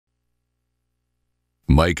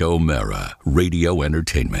Mike O'Mara, Radio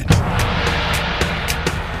Entertainment.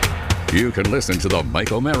 You can listen to the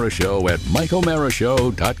Mike O'Mara Show at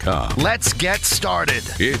MikeO'MaraShow.com. Let's get started.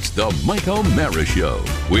 It's the Mike O'Mara Show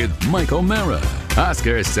with Mike O'Mara,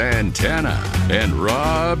 Oscar Santana, and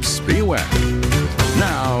Robb Spiewak.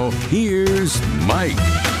 Now, here's Mike.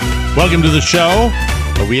 Welcome to the show.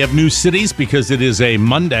 We have new cities because it is a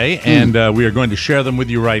Monday, and we are going to share them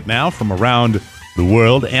with you right now from around the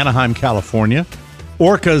world. Anaheim, California.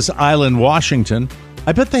 Orcas Island, Washington.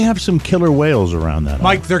 I bet they have some killer whales around that.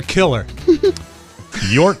 Mike, they're killer.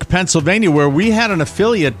 York, Pennsylvania, where we had an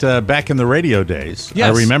affiliate back in the radio days. Yes.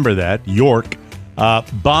 I remember that. York.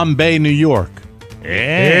 Bombay, New York.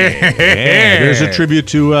 Yeah. There's a tribute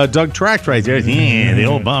to Doug Tract right there. Yeah, the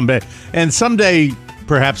old Bombay. And someday,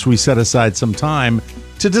 perhaps we set aside some time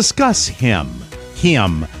to discuss him.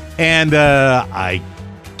 And I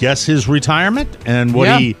guess his retirement and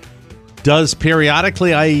what he does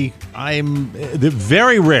periodically. I'm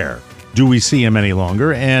very rare do we see him any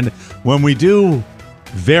longer, and when we do,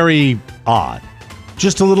 very odd,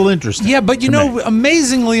 just a little interesting. Yeah, but you know,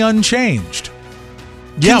 amazingly unchanged.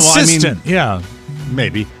 Yeah, consistent. Well, I mean,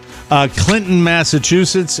 maybe. Clinton,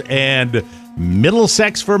 Massachusetts, and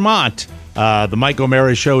Middlesex, Vermont. The Mike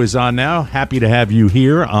O'Mara Show is on now. Happy to have you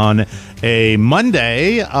here on a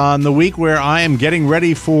Monday on the week where I am getting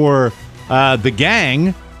ready for the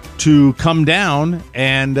gang to come down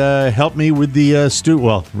and help me with the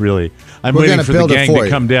Well, really, I'm waiting for the gang to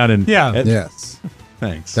come down and yes.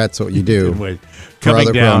 Thanks. That's what you do. For Coming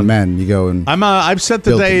other down, grown men, you go and I've set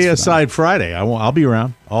the day aside Friday. I'll be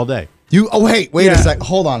around all day. Wait a second.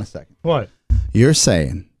 Hold on a second. What? You're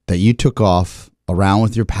saying that you took off around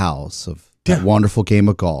with your pals of that wonderful game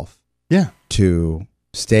of golf. Yeah. To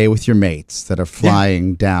stay with your mates that are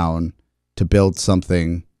flying down to build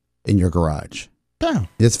something in your garage. Yeah.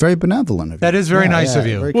 It's very benevolent of you. That is very nice of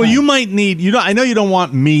you. Well, you might need. I know you don't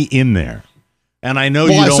want me in there, and I know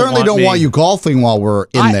you don't. I certainly don't want you golfing while we're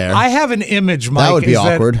in there. I have an image, Mike. That would be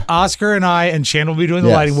awkward. Oscar and I and Shannon will be doing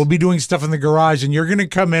the lighting. We'll be doing stuff in the garage, and you're going to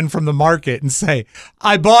come in from the market and say,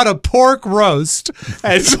 "I bought a pork roast,"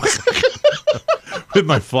 and with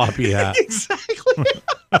my floppy hat. Exactly.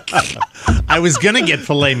 I was gonna get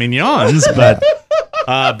filet mignons, but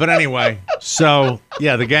anyway. So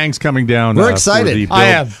the gang's coming down. We're excited. I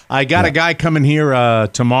am. I got a guy coming here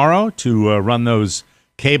tomorrow to run those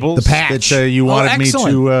cables. The patch. That you wanted me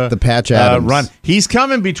to the patch Adams. run. He's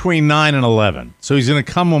coming between 9 and 11, so he's gonna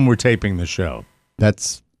come when we're taping the show. I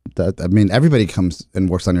mean, everybody comes and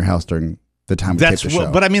works on your house during the time we tape the show.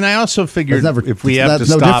 But I mean, I also figured if we have to that's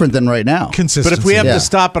stop, no different than right now. Consistency. But if we have to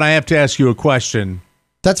stop and I have to ask you a question.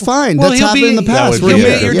 That's fine. Well, That's happened in the past. He'll be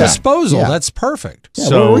at your disposal. Yeah. That's perfect. Yeah,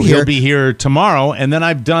 so he'll be here tomorrow, and then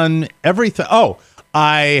I've done everything. Oh,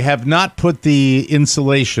 I have not put the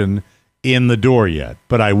insulation in the door yet,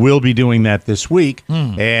 but I will be doing that this week,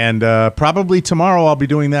 and probably tomorrow I'll be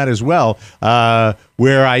doing that as well,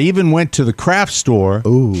 where I even went to the craft store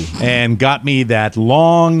and got me that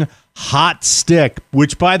long, hot stick,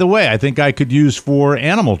 which, by the way, I think I could use for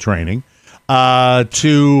animal training, don't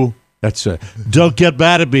get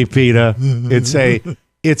mad at me, Peter. It's a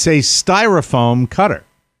styrofoam cutter.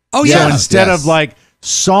 Oh, yeah. So instead of like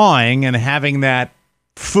sawing and having that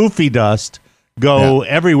foofy dust go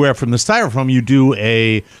everywhere from the styrofoam, you do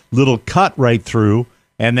a little cut right through,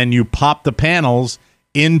 and then you pop the panels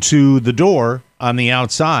into the door on the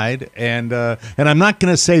outside. And I'm not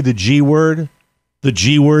going to say the G word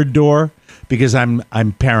door, because I'm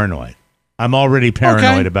paranoid. I'm already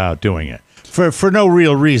paranoid about doing it. For no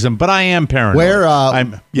real reason, but I am paranoid. Wear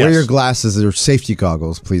your glasses or safety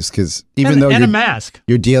goggles, please, because even though a mask,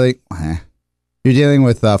 you're dealing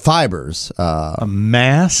with fibers. A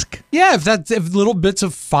mask? Yeah, if little bits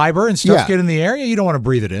of fiber and stuff get in the area, you don't want to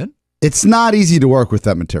breathe it in. It's not easy to work with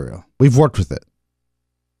that material. We've worked with it.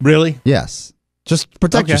 Really? Yes. Just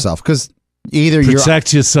protect yourself, because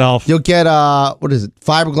protect yourself. You'll get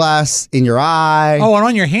fiberglass in your eye. Oh, and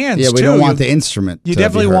on your hands. Yeah, we don't want the instrument. You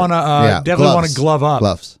definitely want to glove up.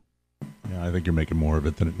 Gloves. Yeah, I think you're making more of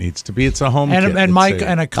it than it needs to be. It's a home kit. And Mike,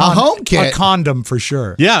 a home kit, a condom for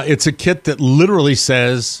sure. Yeah, it's a kit that literally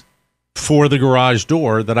says for the garage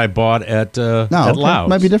door that I bought at Lowe's.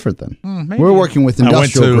 Might be different then. We're working with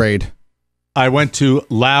industrial grade. I went to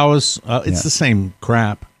Lowe's. It's the same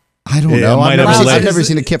crap. I don't know. I've never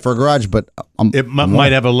seen a kit for a garage, but it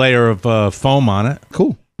might have a layer of foam on it.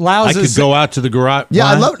 Cool. I could go out to the garage. Yeah,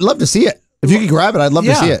 I'd love to see it. If you could grab it, I'd love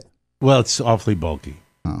to see it. Well, it's awfully bulky.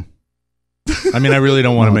 Oh. I mean, I really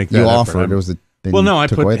don't want to make that you effort. offered. It was I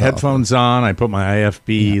put headphones on. I put my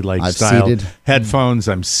IFB style seated. headphones.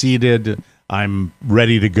 I'm seated. I'm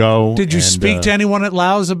ready to go. Did you speak to anyone at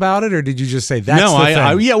Lau's about it, or did you just say that's no? the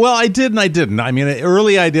thing? Yeah. Well, I did and I didn't. I mean,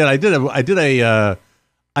 early I did. I did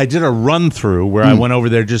a run through where I went over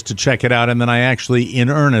there just to check it out, and then I actually, in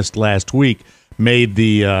earnest, last week made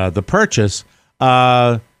the purchase.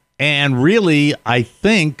 And really, I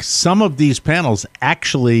think some of these panels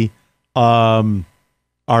actually are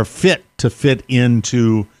fit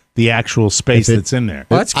into the actual space that's in there.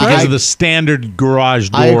 Well, that's great. Because of the standard garage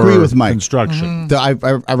door I agree with Mike. construction. I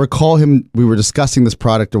recall him, we were discussing this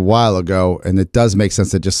product a while ago, and it does make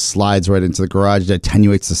sense. It just slides right into the garage. It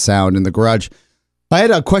attenuates the sound in the garage. I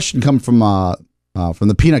had a question come from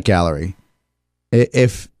the Peanut Gallery.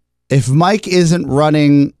 If Mike isn't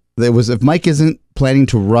running, if Mike isn't planning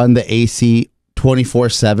to run the AC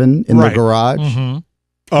 24/7 in the garage,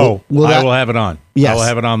 I will have it on. Yes. I will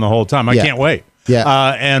have it on the whole time. I can't wait.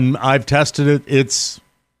 Yeah. And I've tested it. It's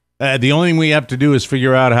the only thing we have to do is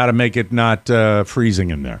figure out how to make it not freezing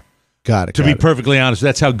in there. Got it. To be perfectly honest,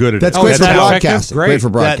 that's how good it is. That's great for how broadcasting. effective? Great for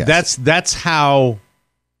broadcasting. That's how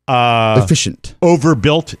efficient.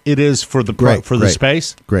 overbuilt it is for the Great.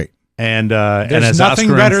 space. Great. And There's as nothing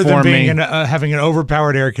Oscar better than informed me, having an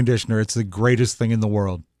overpowered air conditioner. It's the greatest thing in the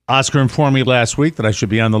world. Oscar informed me last week that I should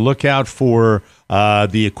be on the lookout for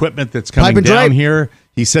the equipment that's coming Pipe and down drape. here.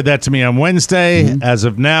 He said that to me on Wednesday. As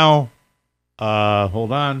of now,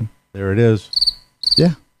 hold on. There it is.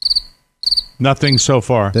 Yeah. Nothing so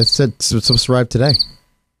far. That's it's supposed to arrive today.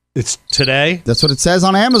 It's today. That's what it says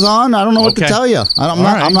on Amazon. I don't know what to Okay. tell you.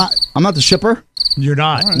 I'm not the shipper. You're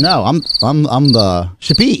not. No, I'm the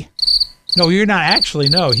shippee. No, you're not actually.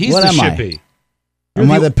 No, he's What the am I? shippy. Am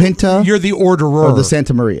I the Pinta You're the orderer. or the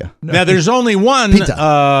Santa Maria? Now, there's only one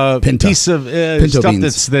Pinta. piece of stuff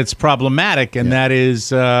beans. that's problematic, and that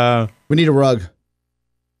is. We need a rug.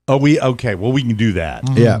 Well, we can do that.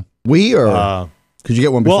 Yeah. Could you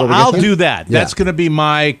get one before Well, we get I'll there? do that. Yeah. That's going to be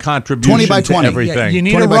my contribution 20 by 20. to everything. Yeah, you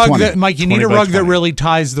need 20 a by rug 20. that, Mike. You need 20 a by rug that 20. really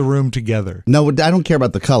ties the room together. No, I don't care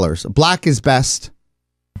about the colors. Black is best.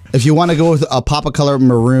 If you want to go with a pop of color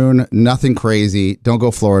maroon, nothing crazy. Don't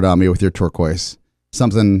go Florida on me with your turquoise.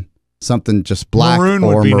 Something just black Maroon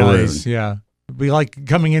or would be maroon. nice. Yeah, it'd be like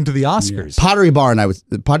coming into the Oscars. Pottery Barn, a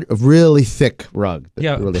really thick rug. that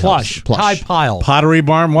Yeah, really plush, helps. high pile. Pottery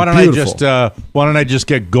Barn. Why don't Beautiful. I just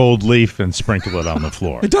get gold leaf and sprinkle it on the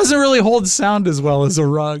floor? It doesn't really hold sound as well as a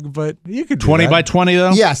rug, but you could do 20 that. by 20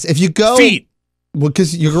 though. Yes, if you go Feet. well,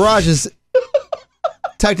 because your garage is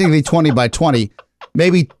technically 20 by 20.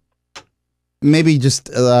 Maybe just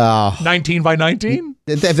 19 by 19.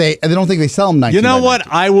 if they don't think they sell them 19. You know by what?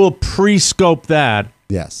 19. I will pre-scope that,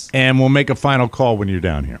 Yes. and we'll make a final call when you're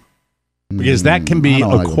down here, because that can I be don't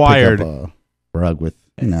wanna go pick acquired. up a rug with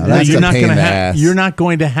No, that's you're a not pain in going the to ass. You're not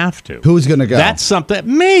going to have to. Who's gonna go? That's something.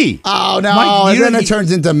 Me. Oh no! Mike, and then it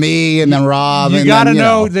turns into me and then Rob. You and got to then,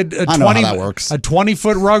 know that I know how that works. a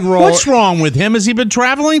 20-foot rug roll. What's wrong with him? Has he been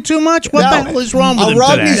traveling too much? What the hell is wrong with a him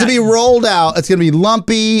rug today? needs to be rolled out. It's gonna be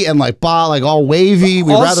lumpy and like all wavy.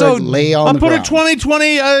 We'd Also, rather lay on I'll the put ground. a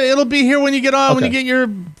 2020. It'll be here when you get on. When you Okay. get your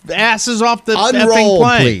asses off the effing Unroll,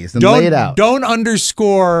 plane. please, and lay it out. Don't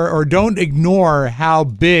underscore or don't ignore how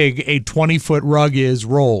big a 20-foot rug is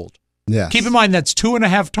rolled. Yes. Keep in mind that's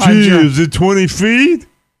 2.5 times your. is it 20 feet?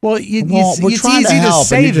 Well, we're it's trying to easy to help, and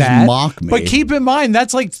say you just that, mock me. but keep in mind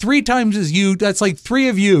that's like 3 times as you. That's like 3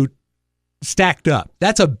 of you stacked up.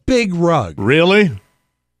 That's a big rug. Really?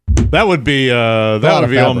 That would be lot of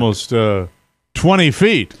fabric. almost 20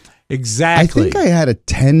 feet. I Exactly. think I had a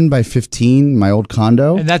 10 by 15 in my old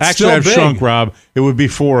condo, and that's Actually, I've still big. shrunk, Rob. It would be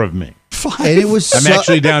 4 of me. and it was. I'm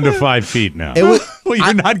actually down to 5 feet now. It was. Well,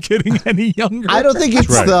 you're not getting any younger. I don't think it's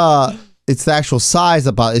right. it's the actual size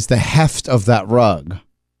it's the heft of that rug.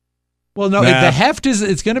 Well, no, Nah. the heft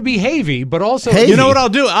it's going to be heavy, but also Heavy. You know what I'll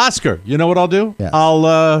do, Oscar? You know what I'll do? Yes.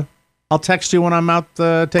 I'll text you when I'm out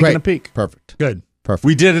taking Great. a peek. Perfect. good. Perfect.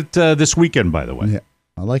 We did it this weekend, by the way. Yeah,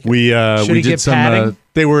 I like it. We Should we he did get some. padding?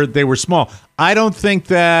 They were small. I don't think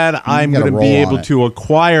that I'm gotta going to be roll on able it. to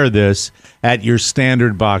acquire this at your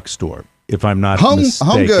standard box store. If I'm not Home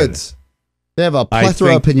mistaken. Goods. They have a I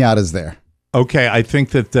plethora of think- pinatas there. Okay, I think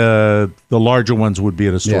that the larger ones would be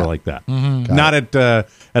at a store Yeah. like that, Got not at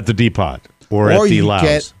the Depot or at Or the you Lowe's.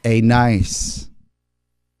 get a nice.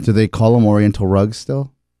 Do they call them Oriental rugs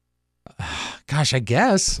still? Gosh, I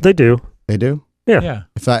guess. They do. They do. Yeah,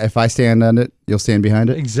 If I stand on it, you'll stand behind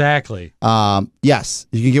it. exactly. Yes,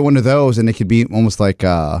 you can get one of those, and it could be almost like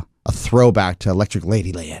a throwback to Electric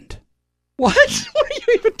Ladyland. What? What are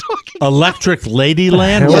you even talking about? Electric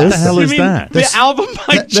Ladyland? hell What is the hell You is mean that? The album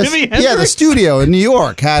by Jimi Hendrix? Yeah, the studio in New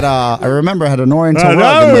York had I remember had an Oriental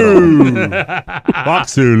rug in the middle.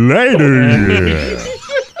 Boxer later.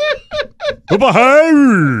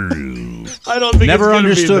 I don't think Never it's gonna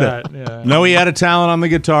understood be it. that. Yeah. No, he had a talent on the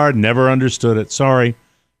guitar. Never understood it. Sorry.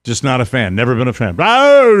 Just not a fan. Never been a fan.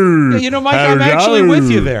 Yeah, you know, Mike, I'm actually with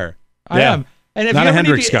you there. I am. And if Not you a ever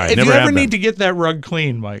Hendrix need to, guy. if Never you have ever been. need to get that rug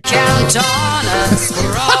clean, Mike. Count on us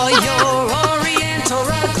for all your Oriental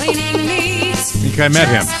rug cleaning needs. I think I met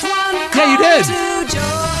him. Yeah, you did.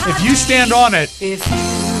 If you stand on it, If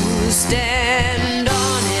you stand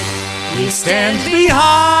on it, he stands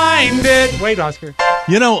behind it. Wait, Oscar.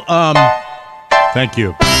 You know, thank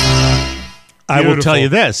you. I will tell you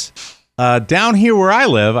this. Down here where I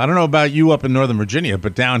live, I don't know about you up in Northern Virginia,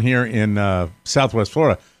 but down here in Southwest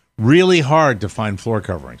Florida, really hard to find floor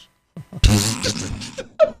coverings.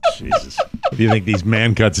 Jesus. What do you think these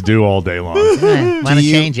man cuts do all day long? Want to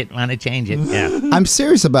change it. Yeah. I'm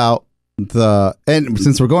serious about and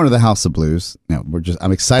since we're going to the House of Blues,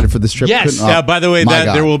 I'm excited for this trip. Yes. By the way, My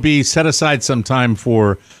God. there will be set aside some time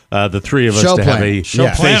for the three of us Show to have planning. a Show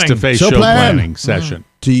face-to-face Show show planning. planning session.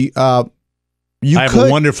 Do you, I have a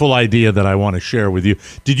wonderful idea that I want to share with you.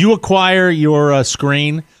 Did you acquire your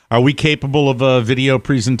screen? Are we capable of a video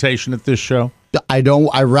presentation at this show? I'd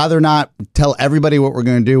rather not tell everybody what we're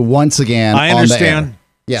going to do once again. I On understand. the air.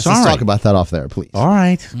 Yes, Sorry. let's talk about that off there, please. All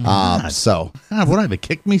right. So God, what, I have a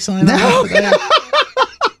kick me sign? No.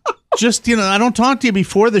 Just, I don't talk to you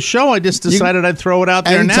before the show. I just decided I'd throw it out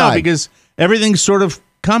there now Anytime. because everything's sort of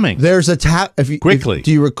coming. there's a tap. Quickly.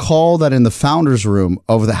 Do you recall that in the founders' room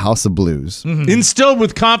of the House of Blues? Instilled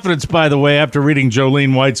with confidence, by the way, after reading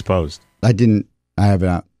Jolene White's post. I have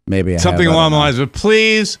not. Maybe I Something have, along the lines of,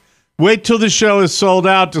 please wait till the show is sold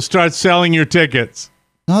out to start selling your tickets.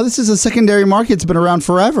 No, this is a secondary market. It's been around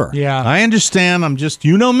forever. Yeah. I understand. I'm just,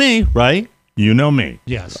 you know me, right? You know me.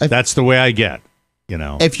 Yes. That's the way I get,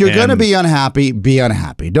 If you're going to be unhappy, be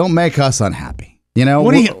unhappy. Don't make us unhappy.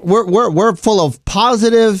 What do you- We're full of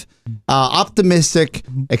positive, optimistic,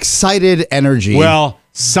 excited energy. Well,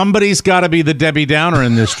 somebody's got to be the Debbie Downer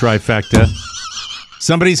in this trifecta.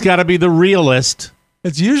 Somebody's got to be the realist.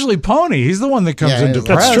 It's usually Pony. He's the one that comes in that's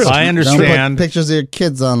depressed. true. I understand. Don't put pictures of your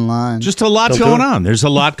kids online. Just a lot going on. There's a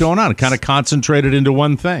lot going on. Kind of concentrated into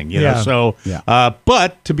one thing, you know. Yeah. So, Yeah.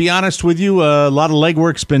 but to be honest with you, a lot of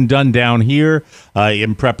legwork's been done down here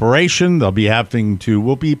in preparation.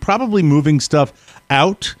 We'll be probably moving stuff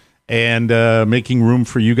out and making room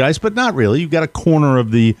for you guys, but not really. You've got a corner of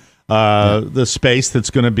the space that's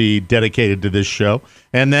going to be dedicated to this show,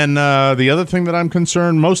 and then the other thing that I'm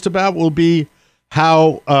concerned most about will be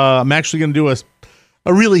how I'm actually going to do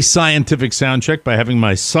a really scientific sound check by having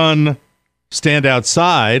my son stand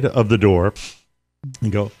outside of the door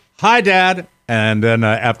and go, "Hi, Dad," and then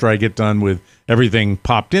after I get done with everything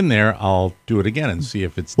popped in there, I'll do it again and see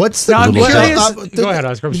if it's What's the? I'm what- curious. Go ahead,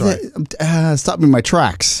 Oscar. I'm sorry. Stop me in my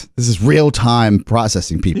tracks. This is real time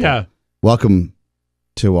processing, people. Yeah. Welcome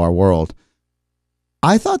to our world.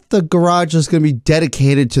 I thought the garage was going to be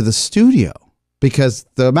dedicated to the studio because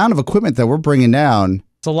the amount of equipment that we're bringing down,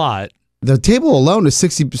 It's a lot. the table alone is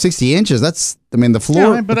 60 inches. The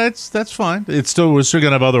floor. Yeah, but that's fine. We're still going to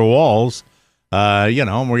have other walls, and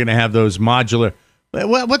we're going to have those modular.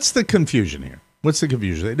 What's the confusion here? What's the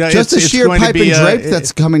confusion? just a sheer going to pipe be, and drape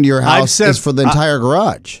that's coming to your house said- is for the entire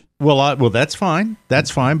garage. Well, that's fine. That's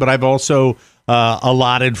fine. But I've also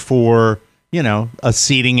allotted for a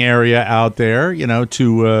seating area out there,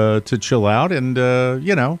 to chill out, and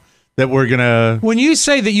that we're gonna. When you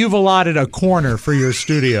say that you've allotted a corner for your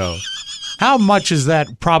studio, how much is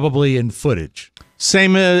that probably in footage?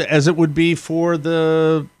 Same as it would be for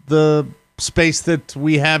the space that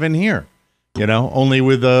we have in here, only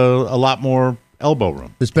with a lot more elbow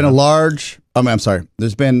room. There's been a large. I'm sorry.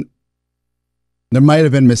 There might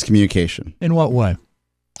have been miscommunication. In what way?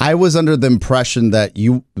 I was under the impression that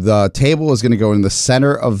the table was going to go in the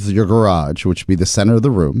center of your garage, which would be the center of the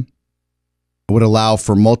room. It would allow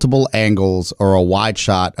for multiple angles or a wide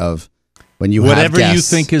shot of when you Whatever have you guests.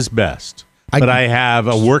 think is best. But I have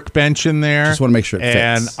a workbench in there. Just want to make sure it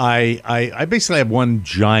and fits. I basically have one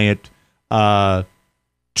giant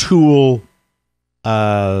tool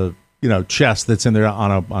chest that's in there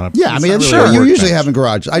on a Yeah, I it's mean, not really sure. a You workbench. usually have in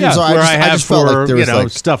garage. I where I have just felt like there was like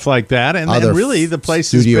stuff like that, and other really the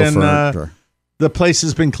place has studio been furniture. the place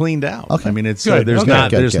has been cleaned out. Okay. I mean, it's Good. there's Okay.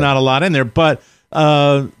 not Good, there's good. not a lot in there, but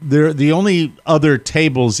the only other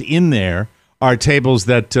tables in there are tables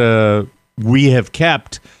that we have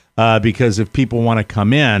kept because if people want to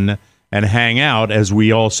come in and hang out, as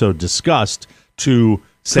we also discussed, to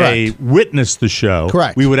say Correct. witness the show,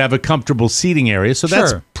 Correct. we would have a comfortable seating area. So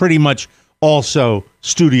that's Sure. pretty much also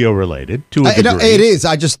studio related to a degree. It is.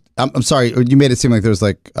 I'm sorry. You made it seem like there was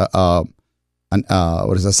like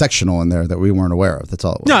a sectional in there that we weren't aware of. That's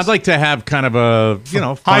all it was. No, I'd like to have kind of a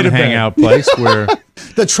fun Hide-a-bed. hangout place where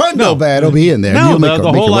the trundle bed will be in there. No, You'll make the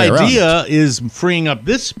make whole your way around idea it. is freeing up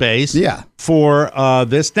this space. Yeah. For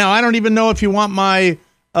this. Now, I don't even know if you want my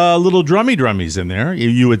little drummies in there.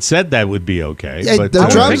 You had said that would be okay. Yeah, but the I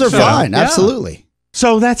don't drums think are so. fine. Yeah. Absolutely.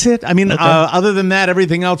 So that's it. I mean, other than that,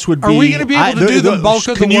 everything else would be. Are we going to be able to do the bulk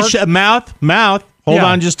of the Can you work? mouth? Hold Yeah.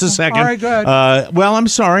 on just a second. All right, go ahead. Well, I'm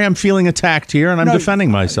sorry. I'm feeling attacked here, and I'm No, defending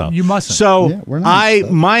myself. you mustn't. So Yeah, we're not.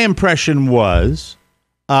 my impression was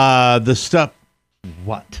the stuff.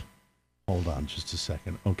 What? Hold on just a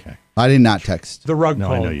second. Okay. I did not text The rug No,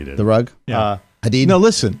 pull. I know you did. the rug. Yeah. Hadid. No,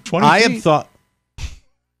 listen. 20 I have feet? thought.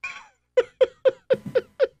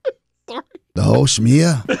 The whole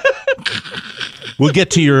Shmia. We'll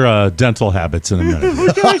get to your dental habits in a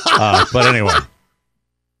minute. But anyway.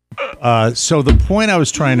 So the point I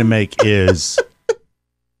was trying to make is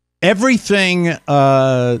everything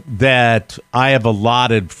that I have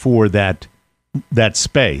allotted for that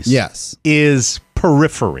space Yes. is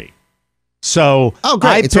periphery. So Oh, great.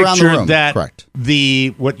 I It's around the pictured room. that Correct.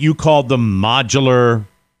 what you called the modular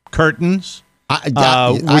curtains would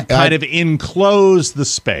kind of enclose the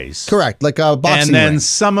space. correct, like a boxing And then ring.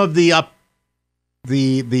 some of the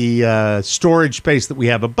storage space that we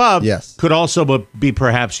have above Yes. could also be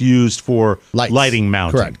perhaps used for Lights. lighting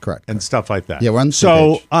mounting. Correct. And stuff like that. Yeah, we're on the same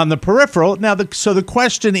So page. on the peripheral, now the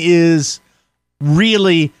question is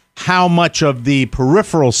really how much of the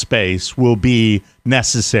peripheral space will be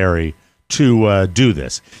necessary to do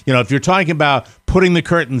this. You know, if you're talking about putting the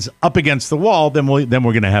curtains up against the wall, then we're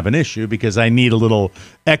going to have an issue because I need a little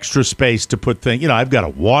extra space to put things. You know, I've got a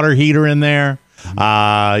water heater in there.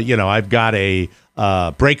 I've got a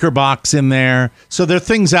breaker box in there. So there are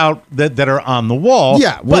things out that are on the wall.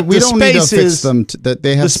 Yeah, but we the don't need to space fix is them. That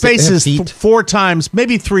they have the space they have is feet. 4 times,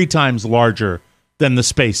 maybe 3 times larger than the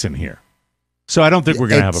space in here. So I don't think we're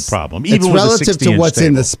going to have a problem. It's Even with a relative to 60-inch what's in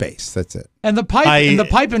table. the space. That's it. And the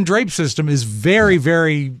pipe and drape system is very,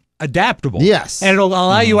 very adaptable. Yes. And it'll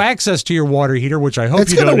allow you access to your water heater, which I hope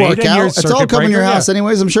It's you going don't to need. work and your out. It's all circuit coming in your breaker, house yeah.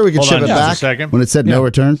 anyways. I'm sure we can Hold ship on it just a back second. when it said no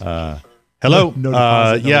returns. Hello. No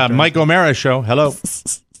deposit, no Yeah, return. Mike O'Mara show. Hello.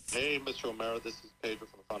 Hey, Mr. O'Mara, this is Pedro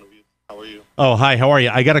from the Fountain View. How are you? Oh, hi. How are you?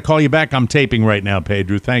 I got to call you back. I'm taping right now,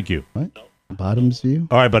 Pedro. Thank you. What? Bottoms view?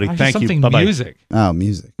 All right, buddy. Actually, Thank you. something Bye-bye. music. Oh,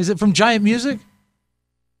 music. Is it from Giant Music?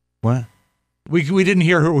 What? We didn't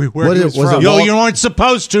hear where What he is- was was from. it Yo, Wal- you weren't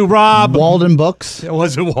supposed to, Rob. Walden Books It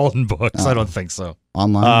wasn't Walden Books. I don't think so.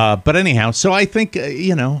 online. But anyhow, so I think,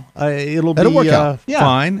 it'll be It'll work out. Yeah.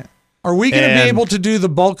 fine. Are we going to be And- able to do the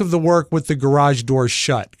bulk of the work with the garage door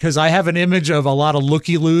shut? Because I have an image of a lot of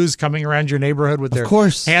looky-loos coming around your neighborhood with their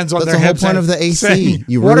course. hands on That's their the whole hips point saying- of the AC, saying,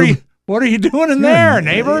 you what rube." are you doing in there,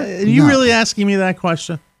 neighbor? Are you No. really asking me that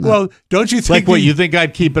question? Well, don't you think Like what, that- you think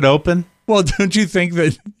I'd keep it open? Well, don't you think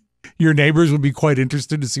that your neighbors would be quite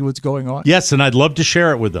interested to see what's going on? Yes, and I'd love to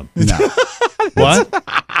share it with them. No. What?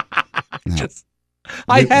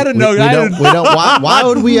 I had a we, note. we don't. Why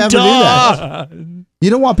would we ever do that? You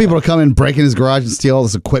don't want people to come in, break in his garage, and steal all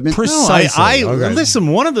this equipment. No, Precisely. Okay. Listen.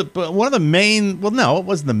 One of the main. Well, no, it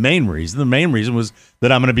wasn't the main reason. The main reason was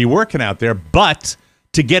that I'm going to be working out there. But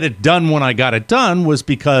to get it done when I got it done was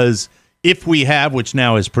because if we have, which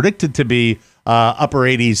now is predicted to be upper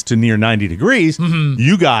 80s to near 90 degrees,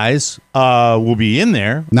 you guys will be in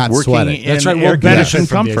there Not working sweating. in That's right. air We'll benefit conditioned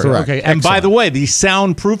from the comfort. Correct. Okay, And by excellent. the way, the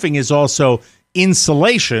soundproofing is also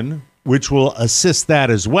insulation, which will assist that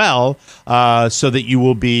as well, so that you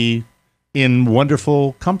will be in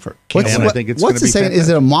wonderful comfort. And I think it's what's gonna the be saying? Is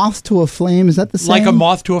fantastic. it a moth to a flame? Is that the saying? Like a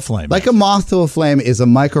moth to a flame. Like a moth to a flame is a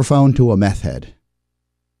microphone to a meth head.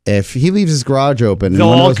 If he leaves his garage open and They'll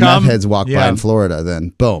one of all those come? meth heads walk by Yeah. in Florida,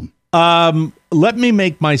 then boom. Let me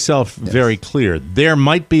make myself very clear. There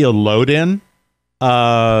might be a load-in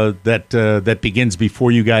that begins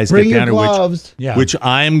before you guys Bring get your down gloves. Yeah. which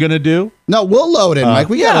I'm going to do. No, we'll load in, Mike.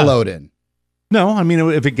 We got yeah. to load in. No, I mean,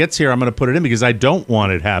 if it gets here, I'm going to put it in because I don't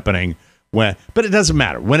want it happening when. But it doesn't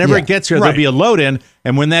matter. Whenever Yeah. it gets here, Right. there'll be a load-in,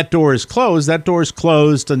 and when that door is closed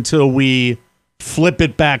until we flip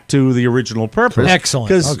it back to the original purpose. Excellent.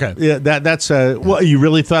 'Cause, Okay. yeah, that's well, you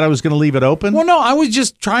really thought I was going to leave it open? Well, no, I was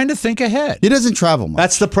just trying to think ahead. He doesn't travel much.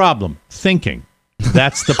 That's the problem. Thinking.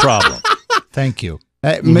 That's the problem. Thank you.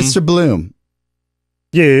 Hey, Mr. Bloom,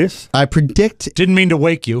 Yes. I predict. Didn't mean to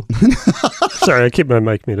wake you. Sorry, I keep my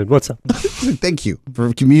mic muted. What's up? Thank you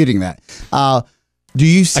for commuting that. Do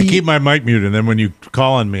you see? I keep my mic muted, and then when you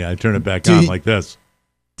call on me, I turn it back on like this.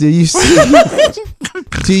 Do you see?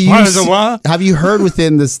 do you What is it, see- what? Have you heard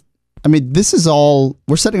within this I mean, this is all,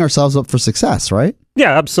 we're setting ourselves up for success, right?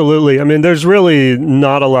 Yeah, absolutely. I mean, there's really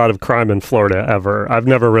not a lot of crime in Florida ever. I've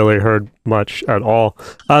never really heard much at all.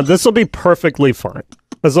 This will be perfectly fine.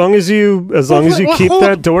 As long as you keep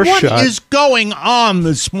that door shut. What is going on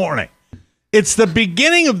this morning? It's the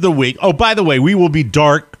beginning of the week. Oh, by the way, we will be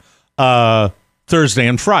dark Thursday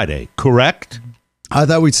and Friday, correct? I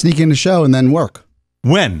thought we'd sneak in the show and then work.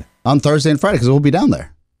 When? On Thursday and Friday, because we'll be down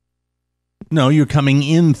there. No, you're coming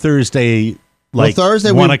in Thursday, like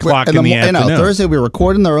Thursday 1 o'clock in the afternoon. No, Thursday we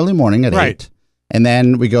record in the early morning at 8. And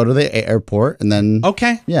then we go to the airport, and then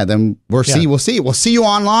then we'll see you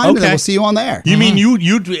online, and then we'll see you on the air. You mean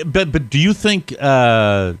but do you think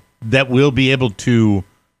that we'll be able to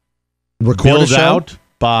record a show out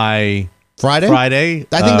by Friday? I think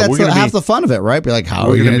that's half the fun of it, right? Be like, how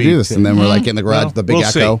are we going to do this? And then we're like in the garage, the big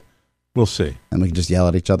echo. We'll see. And we can just yell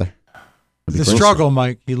at each other. The struggle,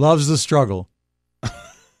 Mike. He loves the struggle.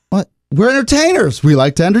 What? We're entertainers. We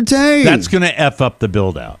like to entertain. That's going to F up the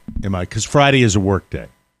build out, because Friday is a work day.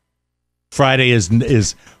 Friday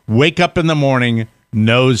is wake up in the morning,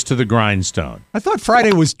 nose to the grindstone. I thought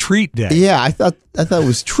Friday was treat day. Yeah, I thought it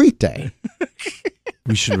was treat day.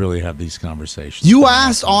 We should really have these conversations. You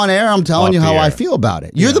asked on air. I'm telling you how I feel about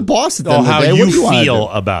it. You're the boss at the end of the day. How what do you you feel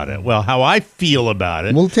about it? Well, how I feel about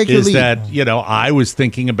it is that I was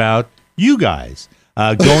thinking about you guys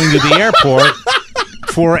going to the airport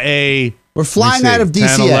for a. We're flying out of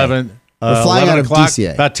DCA. 10, 11, we're flying out of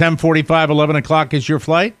DCA. About 10:45, 11 o'clock is your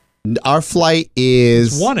flight? Our flight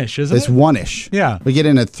is... It's 1-ish, isn't it? It's 1-ish. Yeah. We get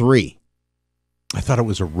in at 3. I thought it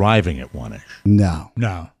was arriving at 1-ish. No.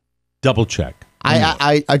 Double check.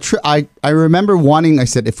 I remember wanting, I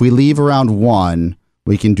said, if we leave around 1,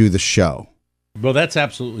 we can do the show. Well, that's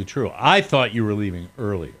absolutely true. I thought you were leaving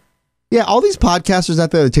earlier. Yeah, all these podcasters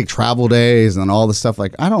out there that take travel days and all this stuff,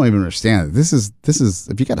 like, I don't even understand it. This is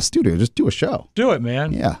if you got a studio, just do a show. Do it,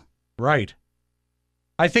 man. Yeah. Right.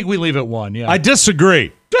 I think we leave at 1, yeah. I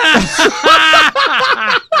disagree.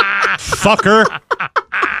 Fucker.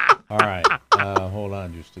 All right. Hold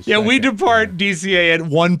on just a second. Yeah, we depart DCA at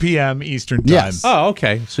 1 p.m. Eastern time. Yes. Oh,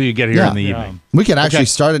 okay. So you get here in the evening. We could actually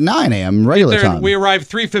start at 9 a.m. regular time. We arrive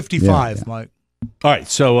 3:55, Mike. All right.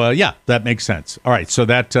 So, that makes sense. All right. So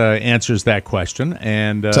that answers that question.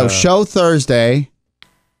 And so show Thursday,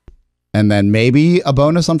 and then maybe a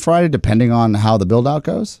bonus on Friday, depending on how the build-out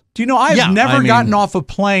goes. Do you know, I've never gotten off a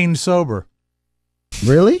plane sober.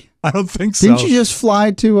 Really? I don't think so. Didn't you just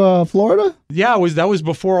fly to Florida? Yeah, that was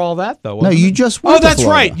before all that, though. No, you just went to that's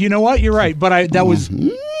Florida. right. You know what? You're right. But that was...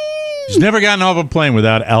 He's never gotten off a plane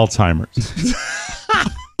without Alzheimer's.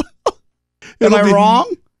 Am I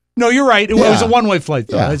wrong? No, you're right. It was a one-way flight,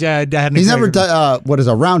 though. Yeah. He's never done, what is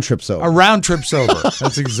a round trip sober? A round trip sober.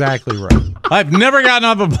 That's exactly right. I've never gotten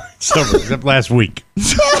off a plane sober except last week.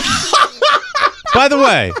 By the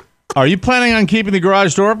way, are you planning on keeping the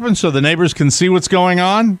garage door open so the neighbors can see what's going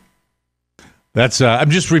on? That's.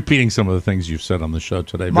 I'm just repeating some of the things you've said on the show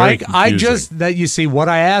today. Mike, you see, what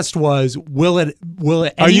I asked was, will it?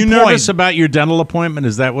 Are you nervous about your dental appointment?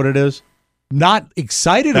 Is that what it is? Not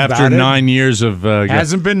excited about it. After 9 years of...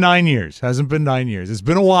 Hasn't been 9 years. It's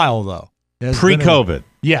been a while, though. Pre-COVID.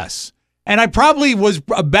 Yes. And I probably was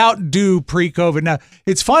about due pre-COVID. Now,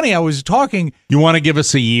 it's funny, I was talking... You want to give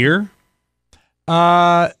us a year?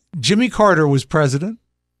 Jimmy Carter was president.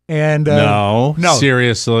 And No,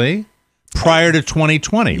 seriously. Prior to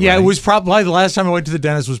 2020, Yeah, right? it was probably... The last time I went to the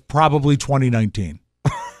dentist was probably 2019.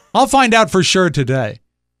 I'll find out for sure today.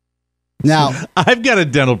 Now, I've got a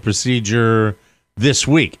dental procedure this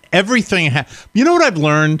week. Everything, you know what I've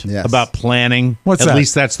learned about planning? What's that? At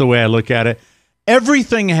least that's the way I look at it.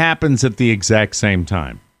 Everything happens at the exact same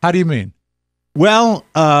time. How do you mean? Well,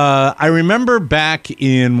 I remember back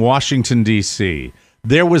in Washington, D.C.,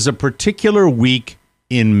 there was a particular week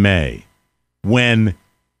in May when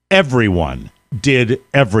everyone did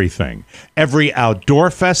everything. Every outdoor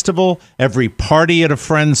festival, every party at a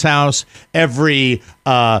friend's house, every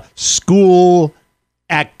school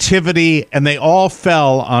activity, and they all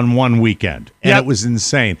fell on one weekend. And it was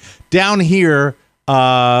insane. Down here,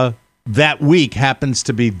 that week happens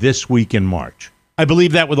to be this week in March. I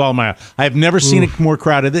believe that with all my... I have never seen it more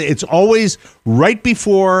crowded. It's always right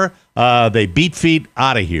before they beat feet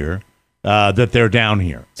out of here that they're down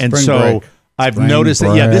here. And Spring so... break. I've noticed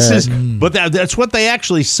that. Yeah, this is, but that's what they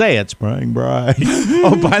actually say. It's spring break.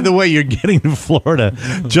 Oh, by the way, you're getting to Florida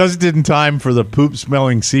just in time for the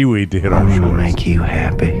poop-smelling seaweed to hit our shores. I want to make you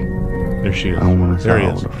happy. There she is. I want us There he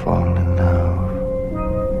all is. to fall in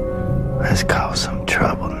love. Let's cause some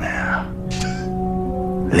trouble now.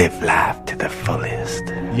 Live life to the fullest.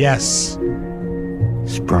 Yes.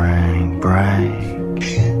 Spring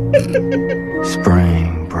break.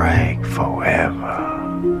 Spring break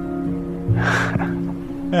forever.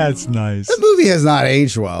 That's nice. The movie has not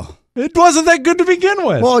aged well. It wasn't that good to begin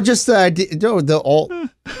with. Well, just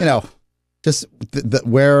just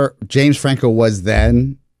where James Franco was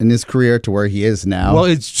then in his career to where he is now. Well,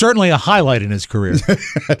 it's certainly a highlight in his career.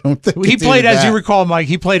 I don't think He it's played, even as you that. recall, Mike,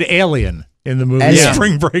 he played Alien in the movie Alien.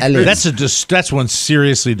 Spring Break. Alien. That's one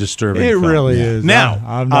seriously disturbing. It film. really is. Now,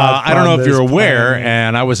 I'm not I don't know from if you're this aware, planet.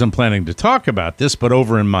 and I wasn't planning to talk about this, but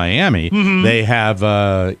over in Miami, they have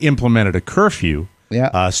implemented a curfew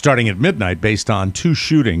starting at midnight based on 2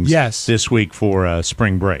 shootings this week for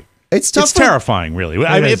spring break. It's tough. It's terrifying, really.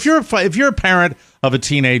 I mean, if you're a parent of a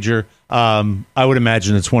teenager, I would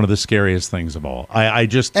imagine it's one of the scariest things of all.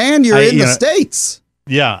 And you're in the States.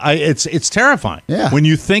 Yeah, it's terrifying. Yeah. When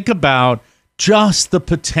you think about just the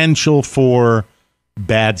potential for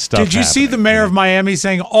bad stuff. Did you see the mayor of Miami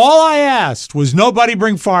saying, all I asked was nobody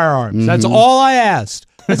bring firearms? That's all I asked.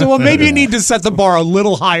 I said, well, maybe you need to set the bar a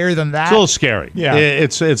little higher than that. It's a little scary. Yeah.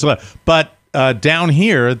 But down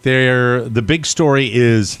here, the big story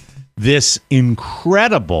is this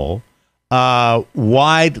incredible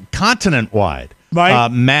continent-wide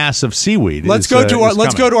mass of seaweed. Let's go to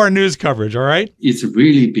our news coverage, all right? It's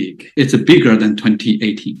really big. It's bigger than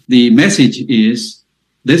 2018. The message is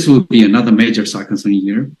this will be another major cyclone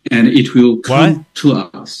year, and it will come to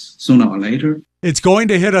us sooner or later. It's going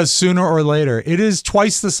to hit us sooner or later. It is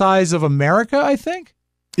twice the size of America, I think.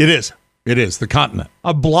 It is. It is the continent.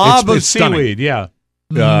 A blob of it's stunning. seaweed. Yeah.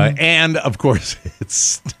 And of course, it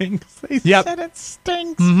stinks. They said it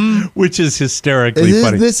stinks, which is hysterically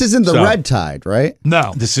funny. This isn't the red tide, right?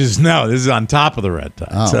 No, this is on top of the red tide.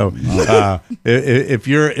 Oh, if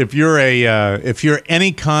you're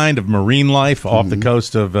any kind of marine life off the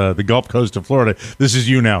coast of the Gulf Coast of Florida, this is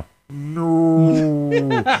you now. No.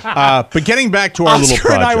 But getting back to our little project,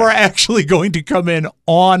 Oscar and I were actually going to come in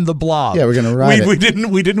on the blob. Yeah, we're going to ride it. We didn't.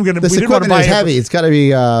 This equipment is heavy. It's got to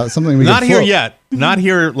be something we not can here float. yet. Not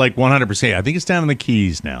here, like 100%. I think it's down in the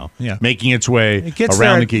Keys now. Yeah, making its way it gets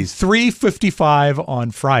around there the at Keys. 3:55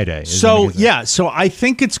 on Friday. So I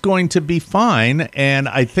think it's going to be fine, and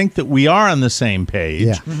I think that we are on the same page.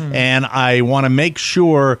 Yeah. And I want to make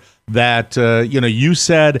sure that you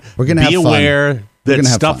said we're going to be have aware. Fun. That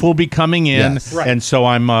stuff will be coming in, yes. And so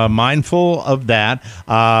I'm mindful of that.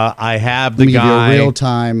 I have the Let me guy give you a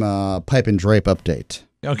real-time pipe and drape update.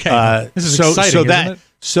 Okay, this is exciting. Isn't it?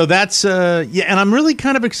 So that's and I'm really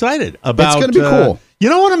kind of excited about. It's going to be cool.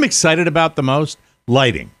 You know what I'm excited about the most?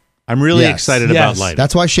 Lighting. I'm really excited about lighting.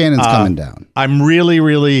 That's why Shannon's coming down. I'm really,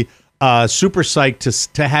 really super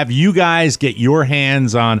psyched to have you guys get your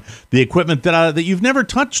hands on the equipment that you've never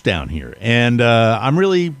touched down here, and I'm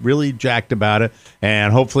really, really jacked about it.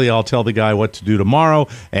 And hopefully, I'll tell the guy what to do tomorrow,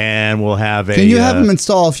 and we'll have a. Can you have him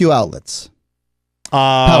install a few outlets?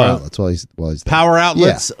 Power outlets while he's there. Power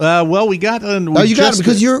outlets. Yeah. Well, we got. You got it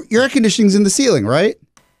because your air conditioning's in the ceiling, right?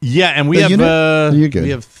 Yeah, and we have. You're good.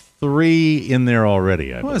 We have 3 in there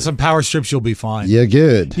already. Well, some power strips, you'll be fine. Yeah,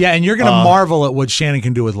 good. Yeah, and you're going to marvel at what Shannon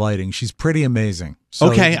can do with lighting. She's pretty amazing.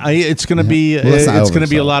 So, okay, it's going to be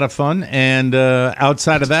a lot of fun, and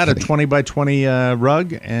outside of that, a 20 by 20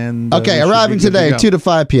 rug. And arriving today, 2 to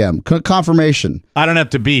 5 p.m. Confirmation. I don't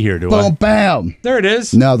have to be here, do I? Boom, bam. There it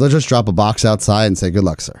is. No, they'll just drop a box outside and say, "Good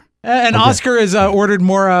luck, sir." And Oscar has ordered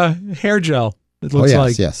more hair gel. It looks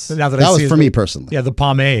like yes. Now that that was for me personally. Yeah, the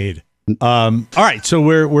pomade. All right, so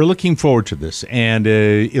we're looking forward to this, and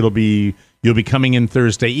you'll be coming in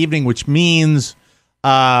Thursday evening, which means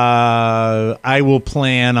I will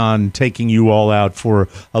plan on taking you all out for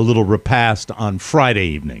a little repast on Friday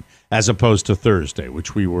evening, as opposed to Thursday,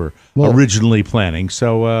 which we were originally planning.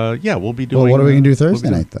 So we'll be doing. Well, what are we gonna do Thursday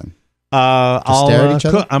night then? I'll stare at each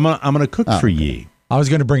other? I'm gonna cook for ye. I was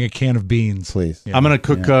going to bring a can of beans, please. Yeah. I'm gonna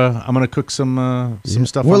cook. I'm gonna cook some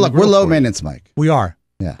stuff. We're on the grill low for maintenance, Mike. We are.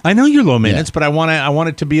 Yeah, I know you're low maintenance, but I want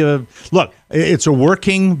it to be a look. It's a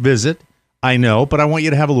working visit, I know, but I want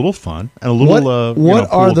you to have a little fun and a little. What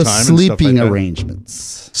are the sleeping like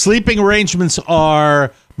arrangements? Sleeping arrangements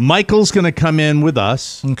are Michael's going to come in with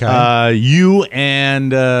us. Okay, you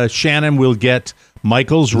and Shannon will get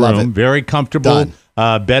Michael's room, very comfortable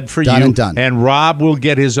bed for you, and Rob will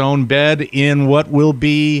get his own bed in what will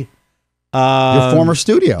be. Your former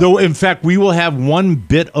studio. Though, in fact, we will have one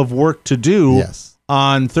bit of work to do. Yes.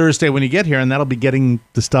 On Thursday when you get here, and that'll be getting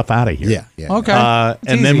the stuff out of here. Yeah. Okay.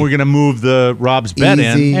 And then we're going to move the Rob's bed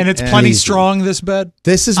in. And it's plenty strong, this bed?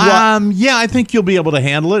 This is what... yeah, I think you'll be able to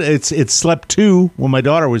handle it. It slept 2 when my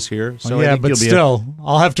daughter was here. So yeah, but still,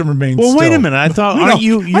 I'll have to remain still. Well, wait a minute. I thought,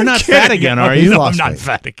 you're not fat again, are you? No, I'm not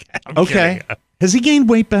fat again. Okay. Has he gained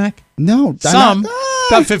weight back? No. Some.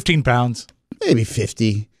 About 15 pounds. Maybe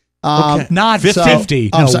 50. Not so- 50.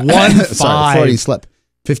 I'm No, sorry. 1 Sorry, 5. 40 slip.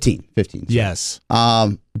 15. Yes.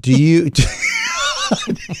 Do you...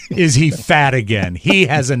 Is he fat again? He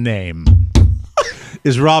has a name.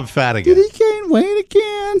 Is Rob fat again? Did he gain weight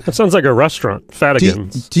again? That sounds like a restaurant.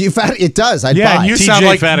 Fatigan's. Do you fat? It does. I'd Yeah, buy. and you TJ sound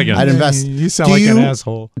like Fadigan. I'd invest. You sound Do like an you-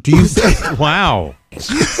 asshole. Do you think... Wow.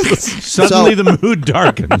 Suddenly the mood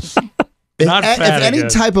darkens. Not if fat any again.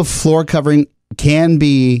 type of floor covering can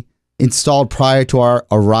be installed prior to our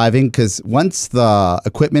arriving, because once the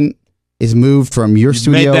equipment is moved from your You've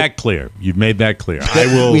studio... made that clear. You've made that clear. I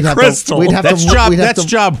will. We'd have to- Crystal. we'd have That's to- job. we'd have That's to-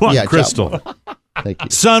 job one. Yeah, job Crystal. one. Thank you.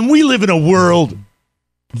 Son, we live in a world.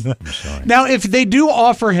 Now, if they do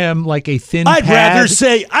offer him like a thin I'd pad,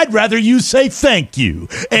 rather you say thank you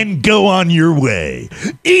and go on your way.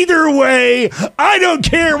 Either way, I don't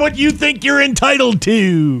care what you think you're entitled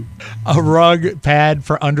to. a rug pad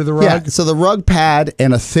for under the rug. Yeah, so the rug pad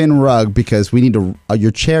and a thin rug, because we need to...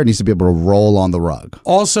 your chair needs to be able to roll on the rug.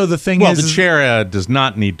 Also, the thing Well, is, the chair does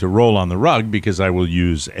not need to roll on the rug because I will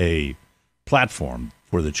use a platform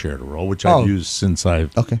for the chair to roll, which Oh. I've used since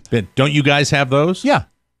I've Okay. been. Don't you guys have those? yeah.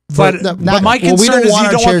 But, No, but my we concern don't is want you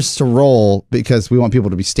our don't chairs to roll because we want people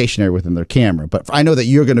to be stationary within their camera. But I know that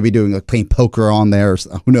you're going to be doing like playing poker on there.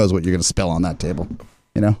 So who knows what you're going to spill on that table?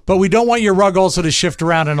 You know. But we don't want your rug also to shift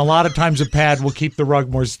around, and a lot of times a pad will keep the rug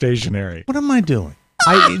more stationary. What am I doing?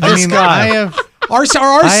 This guy. I have. Are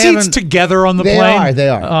our I seats haven't- together on the They plane? are. They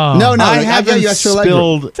are. Oh. No, I I got haven't you extra leg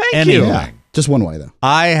room. spilled Thank you. anything. Yeah, just one way though.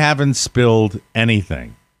 I haven't spilled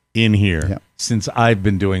anything in here Yeah. since I've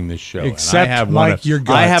been doing this show. And Except, I have Mike, your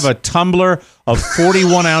guts. I have a tumbler of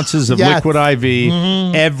 41 ounces of Yes. liquid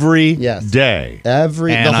IV every Yes. day. The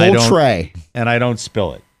And I whole don't- tray. And I don't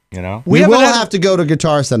spill it, you know? We haven't will had- have to go to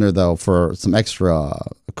Guitar Center though for some extra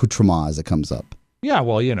accoutrement as it comes up. Yeah,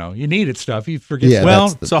 well, you know, you needed stuff. You forget. Yeah. Well,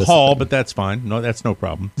 that's it's a the hall, thing. but that's fine. No, that's no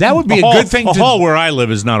problem. That would be a hall, good thing A to- hall where I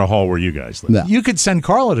live is not a hall where you guys live. No. You could send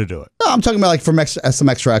Carla to do it. No, I'm talking about like from some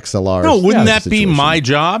extra XLRs. No, wouldn't Yeah, that be situation. my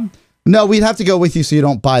job? No, we'd have to go with you so you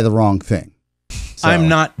don't buy the wrong thing. So- I'm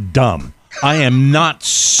not dumb. I am not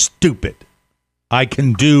stupid. I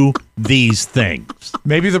can do these things.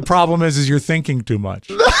 Maybe the problem is you're thinking too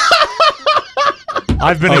much.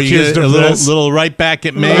 I've been You accused get of a this. little right back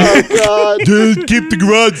at me. God. Dude, keep the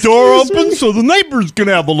garage door open so the neighbors can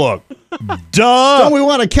have a look. Duh. Don't we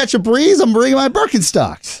want to catch a breeze? I'm bringing my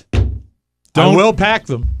Birkenstocks. I will pack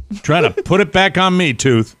them. Try to put it back on me,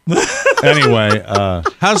 Tooth. Anyway,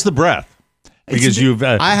 how's the breath? Because you've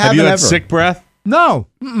have you haven't had ever. sick breath? No.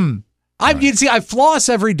 Mm-mm. You see, I floss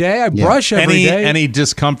every day. I brush every day. Any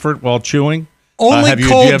discomfort while chewing? Only do you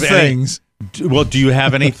cold have any- things. Well, do you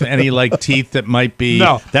have any like teeth that might be?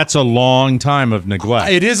 No. That's a long time of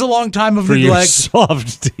neglect It is a long time of for your neglect.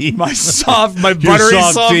 soft teeth. My your buttery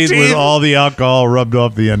soft teeth with teeth. all the alcohol rubbed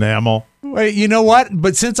off the enamel. Wait, you know what?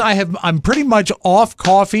 But since I'm pretty much off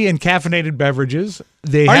coffee and caffeinated beverages.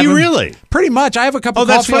 Are you really? Pretty much. I have a cup Oh, of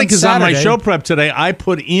that's coffee funny on because on my Saturday. show prep today, I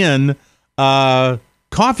put in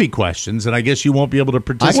coffee questions, and I guess you won't be able to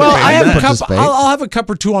participate. Well, Okay, I have then. a cup. Participate. I'll have a cup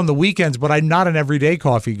or two on the weekends, but I'm not an everyday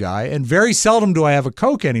coffee guy, and very seldom do I have a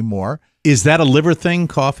Coke anymore. Is that a liver thing,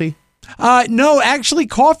 coffee? No, actually,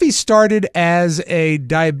 coffee started as a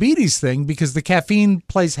diabetes thing because the caffeine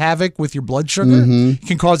plays havoc with your blood sugar. Mm-hmm. It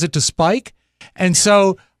can cause it to spike, and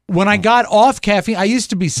so when I got off caffeine, I used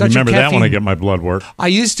to be such Remember a that caffeine. when I get my blood work. I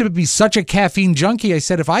used to be such a caffeine junkie. I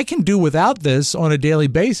said, if I can do without this on a daily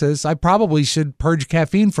basis, I probably should purge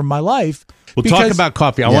caffeine from my life. We'll talk because- about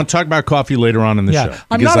coffee. I want to talk about coffee later on in the show.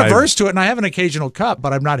 I'm because not averse to it, and I have an occasional cup,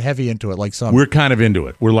 but I'm not heavy into it like some. We're kind of into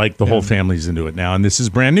it. We're like the whole family's into it now, and this is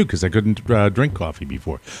brand new because I couldn't drink coffee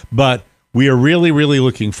before. But we are really, really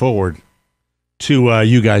looking forward to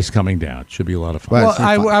you guys coming down. Should be a lot of fun. Right. Well, it's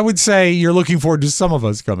not fun. I would say you're looking forward to some of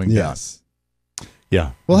us coming down. Yes.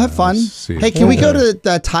 Yeah, We'll have fun. let's see. Hey, can we go to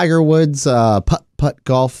that Tiger Woods putt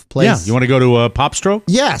golf place? Yeah, you want to go to Pop Stroke?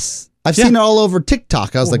 Yes. I've Yeah. seen it all over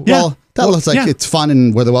TikTok. I was like, Yeah. well, that looks like yeah. it's fun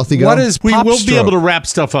and where the wealthy go. What is We Pop will be Stroke? able to wrap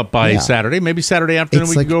stuff up by Yeah. Saturday. Maybe Saturday afternoon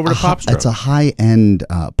we can go over to Pop Stroke. It's a high-end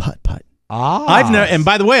putt. Ah, And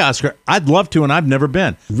by the way, Oscar, I'd love to, and I've never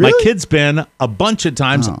been. My Really? kid's been a bunch of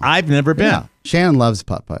times. Oh. I've never been. Yeah. Shannon loves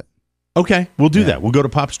putt. Okay, we'll do Yeah. that. We'll go to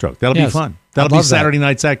Pop Stroke. That'll Yes. be fun. I'd That'll be love that. Saturday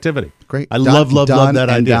night's activity. Great. I Done, love done, that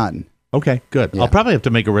and idea. done. Okay, good. Yeah. I'll probably have to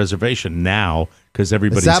make a reservation now because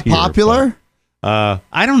everybody's Is that here, popular? but,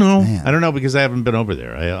 I don't know. Man. I don't know because I haven't been over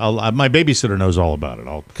there. My babysitter knows all about it.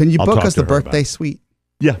 Can you I'll book talk us to the her about birthday it. suite?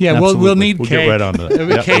 Yeah, Yeah, we'll absolutely. need We'll cake. get right on that.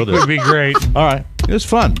 Yeah, Cake we'll do would it. be great. All right. It was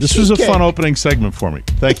fun. This was a Cheesecake. fun opening segment for me.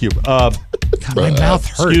 Thank you. God, my mouth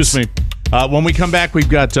hurts. Excuse me. When we come back, we've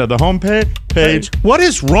got the home page. What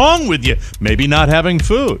is wrong with you? Maybe not having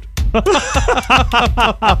food.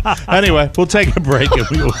 Anyway, we'll take a break and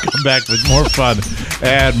we will come back with more fun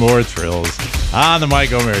and more thrills on the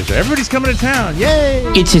Mike O'Meara Show. Everybody's coming to town. Yay!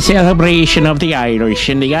 It's a celebration of the Irish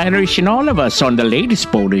and all of us on the latest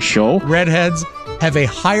bonus show. Redheads have a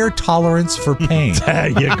higher tolerance for pain. There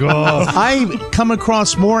you go. I come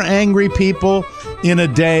across more angry people in a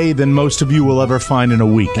day than most of you will ever find in a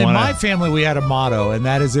week. In my family, we had a motto, and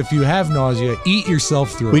that is if you have nausea, eat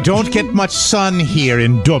yourself through it. We don't get much sun here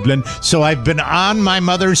in Dublin, so I've been on my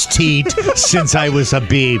mother's teat since I was a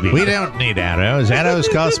baby. We don't need arrows. Arrows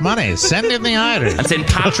cost money. Send in the items. And St.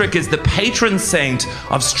 Patrick is the patron saint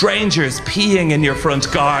of strangers peeing in your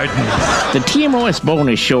front garden. The TMOS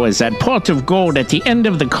bonus show is that pot of gold at the end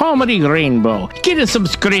of the comedy rainbow. Get a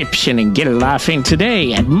subscription and get laughing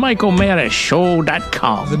today at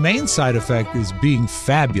MikeO'MearaShow.com. The main side effect is being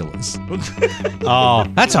fabulous. Oh,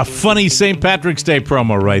 that's a funny St. Patrick's Day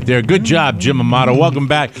promo right there. Good job, Jim Amato. Welcome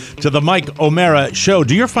back to the Mike O'Meara Show.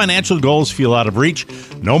 Do your financial goals feel out of reach?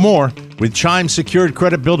 No more. With Chime Secured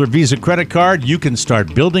Credit Builder Visa Credit Card, you can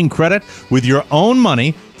start building credit with your own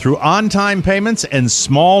money through on-time payments and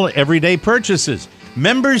small everyday purchases.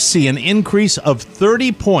 Members see an increase of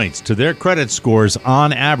 30 points to their credit scores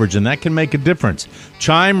on average, and that can make a difference.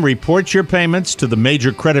 Chime reports your payments to the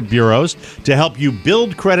major credit bureaus to help you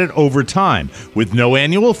build credit over time with no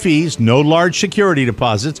annual fees, no large security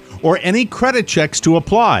deposits, or any credit checks to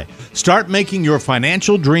apply. Start making your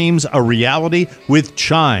financial dreams a reality with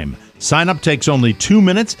Chime. Sign up takes only 2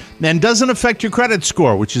 minutes and doesn't affect your credit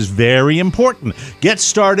score, which is very important. Get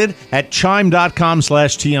started at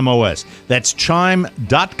chime.com/TMOS. That's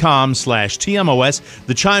chime.com/TMOS.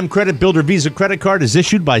 The Chime Credit Builder Visa Credit Card is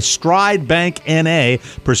issued by Stride Bank N.A.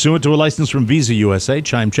 pursuant to a license from Visa USA.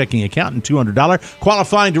 Chime checking account and $200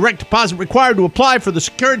 qualifying direct deposit required to apply for the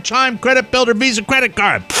secured Chime Credit Builder Visa Credit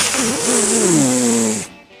Card.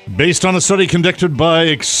 Based on a study conducted by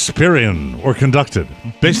Experian,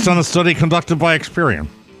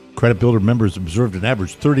 Credit Builder members observed an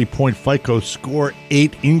average 30-point FICO score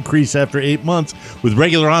 8 increase after 8 months. With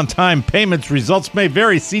regular on-time payments, results may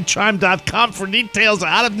vary. See Chime.com for details.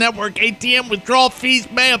 Out-of-network ATM withdrawal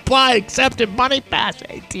fees may apply, except at MoneyPass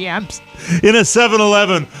ATMs in a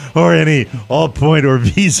 7-Eleven or any Allpoint or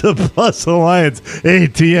Visa Plus Alliance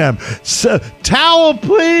ATM. So, towel,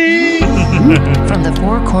 please! From the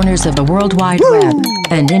four corners of the World Wide Web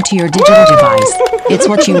and into your digital device, it's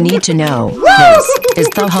what you need to know. This is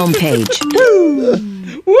the homepage.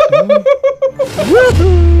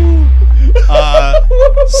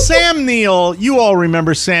 Sam Neill, you all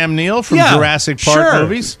remember Sam Neill from Jurassic Park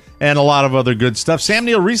movies and a lot of other good stuff. Sam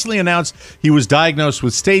Neill recently announced he was diagnosed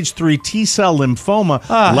with stage 3 T-cell lymphoma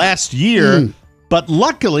last year. But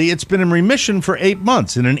luckily, it's been in remission for 8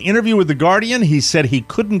 months. In an interview with The Guardian, he said he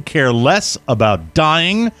couldn't care less about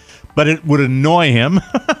dying, but it would annoy him.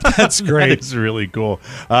 That's great. That is really cool.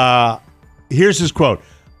 Here's his quote.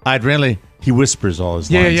 He whispers all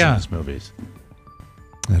his lines in his movies.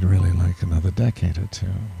 I'd really like another decade or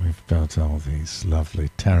two. We've built all these lovely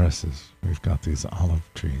terraces. We've got these olive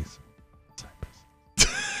trees.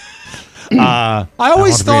 I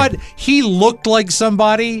always thought he looked like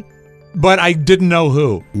somebody, but I didn't know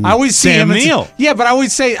who. I always see Sam him. Neill. Yeah, but I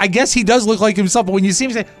always say, I guess he does look like himself. But when you see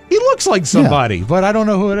him, you say he looks like somebody, but I don't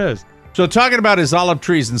know who it is. So talking about his olive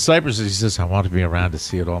trees and cypresses, he says, I want to be around to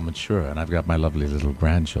see it all mature, and I've got my lovely little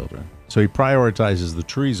grandchildren. So he prioritizes the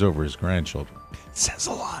trees over his grandchildren. It says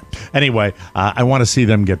a lot. Anyway, I want to see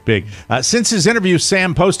them get big. Since his interview,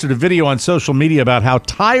 Sam posted a video on social media about how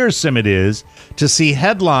tiresome it is to see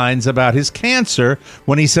headlines about his cancer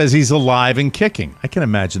when he says he's alive and kicking. I can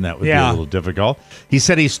imagine that would be a little difficult. He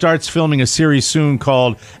said he starts filming a series soon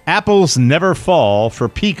called Apples Never Fall for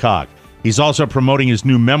Peacock. He's also promoting his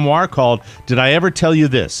new memoir called Did I Ever Tell You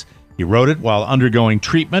This? He wrote it while undergoing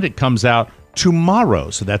treatment. It comes out tomorrow,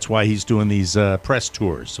 so that's why he's doing these press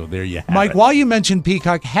tours. So there you have it. Mike, while you mentioned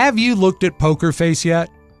Peacock, have you looked at Poker Face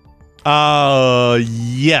yet?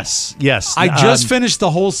 Yes. I just finished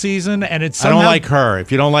the whole season, and it's somehow... I don't like her.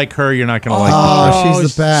 If you don't like her, you're not going to like her. Oh,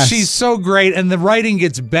 she's the best. She's so great, and the writing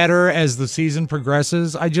gets better as the season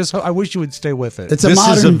progresses. I wish you would stay with it. This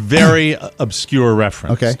is a very obscure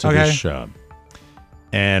reference to this show.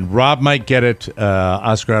 And Rob might get it.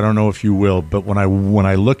 Oscar, I don't know if you will, but when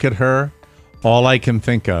I look at her, all I can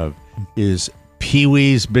think of is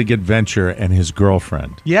Pee-wee's Big Adventure and his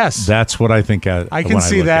girlfriend. Yes. That's what I think I can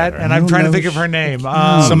see that, and I'm trying to think of her name.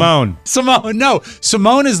 Simone. No,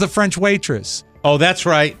 Simone is the French waitress. Oh, that's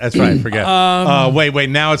right. That's right. Forget. Wait.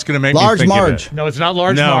 Now it's going to make Large me think Marge. of it. No, it's not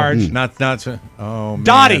Large Marge. Not. Oh, man.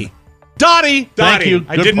 Dottie. Dottie. Thank you.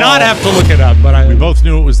 I Good did call. not have to look it up, but We both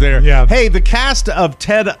knew it was there. Yeah. Hey, the cast of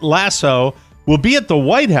Ted Lasso will be at the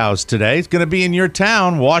White House today. It's going to be in your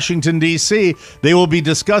town, Washington, D.C. They will be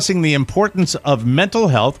discussing the importance of mental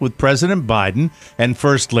health with President Biden and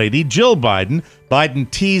First Lady Jill Biden. Biden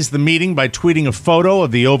teased the meeting by tweeting a photo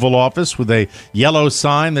of the Oval Office with a yellow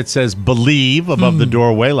sign that says "Believe" above the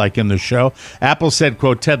doorway, like in the show. Apple said,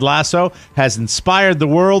 quote, Ted Lasso has inspired the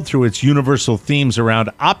world through its universal themes around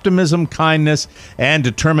optimism, kindness, and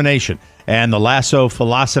determination. And the Lasso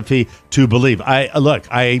philosophy to believe.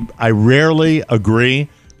 I rarely agree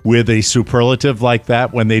with a superlative like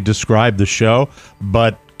that when they describe the show,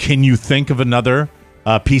 but can you think of another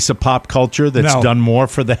piece of pop culture that's done more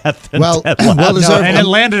for that than Ted Lasso? And it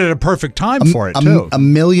landed at a perfect time for it, too. $1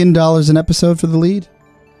 million an episode for the lead?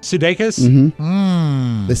 Sudeikis?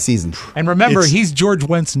 This season. And remember, It's- he's George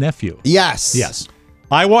Wendt's nephew. Yes. Yes.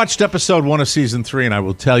 I watched episode 1 of season 3, and I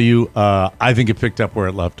will tell you, I think it picked up where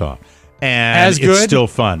it left off. And As good? it's still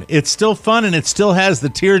fun. It's still fun, and it still has the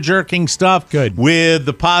tear-jerking stuff with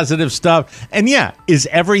the positive stuff. And yeah, is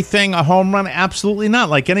everything a home run? Absolutely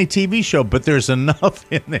not, like any TV show, but there's enough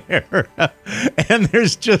in there. And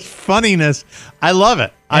there's just funniness. I love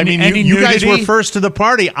it. I mean, you guys were first to the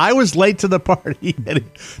party. I was late to the party.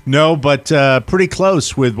 No, but pretty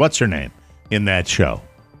close with what's her name in that show.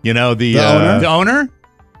 You know, the owner? The owner?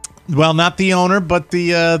 Well, not the owner, but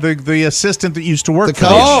the assistant that used to work for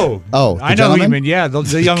coach. Oh, I know who you mean. Yeah,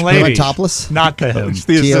 the young lady. Went topless? Not the Coach,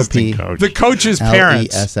 the assistant coach. The coach's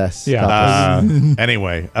parents. LESS. Yeah.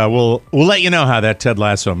 Anyway, we'll let you know how that Ted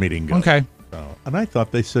Lasso meeting goes. Okay. And I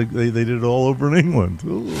thought they said they did it all over in England.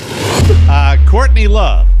 Courtney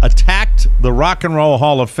Love attacked the Rock and Roll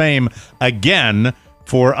Hall of Fame again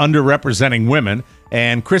for underrepresenting women,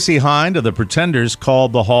 and Chrissy Hynde of the Pretenders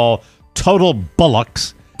called the hall total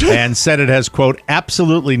bullocks and said it has, quote,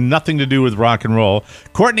 absolutely nothing to do with rock and roll.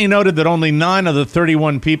 Courtney noted that only 9 of the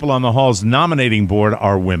 31 people on the hall's nominating board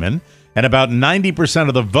are women, and about 90%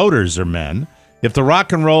 of the voters are men. If the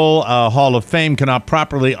Rock and Roll Hall of Fame cannot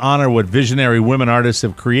properly honor what visionary women artists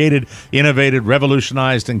have created, innovated,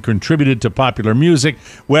 revolutionized, and contributed to popular music,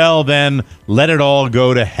 well, then let it all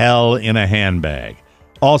go to hell in a handbag.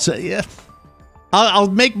 Also, yeah, I'll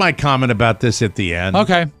make my comment about this at the end.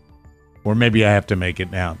 Okay. Or maybe I have to make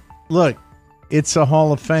it now. Look, it's a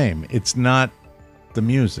Hall of Fame. It's not the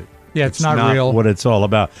music. Yeah, it's not real. What it's all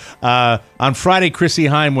about. On Friday, Chrissy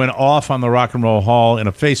Hynde went off on the Rock and Roll Hall in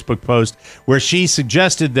a Facebook post where she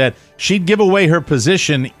suggested that she'd give away her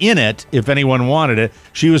position in it if anyone wanted it.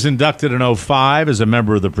 She was inducted in 2005 as a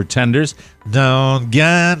member of the Pretenders. Don't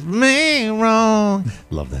get me wrong.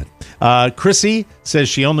 Love that. Chrissy says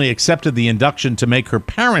she only accepted the induction to make her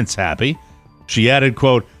parents happy. She added,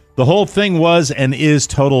 quote, the whole thing was and is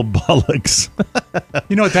total bollocks.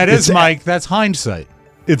 You know what that is, Mike? That's hindsight.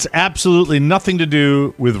 It's absolutely nothing to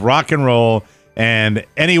do with rock and roll, and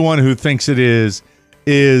anyone who thinks it is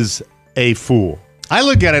a fool. I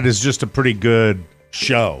look at it as just a pretty good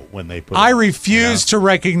show when they put it I on, refuse to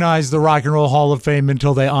recognize the Rock and Roll Hall of Fame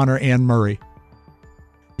until they honor Anne Murray.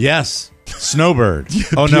 Yes. Snowbird.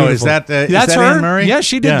 Oh, no. Is that, That's is that her? Anne Murray? Yeah,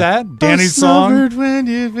 she did that. Danny's song. Snowbird, when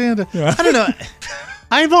you've been I don't know.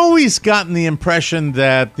 I've always gotten the impression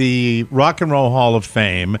that the Rock and Roll Hall of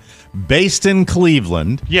Fame, based in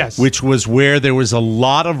Cleveland, yes, which was where there was a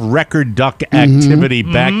lot of record duck activity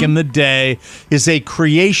back in the day, is a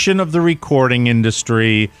creation of the recording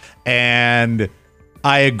industry, and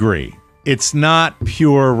I agree. It's not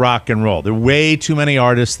pure rock and roll. There are way too many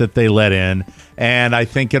artists that they let in, and I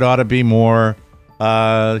think it ought to be more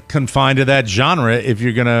confined to that genre if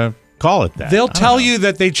you're going to call it that. They'll tell you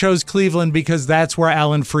that they chose Cleveland because that's where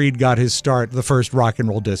Alan Freed got his start, the first rock and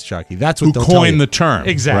roll disc jockey. That's what Who they'll tell you. coined the term.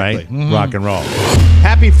 Exactly. Right? Rock and roll.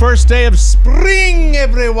 Happy first day of spring,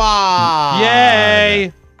 everyone.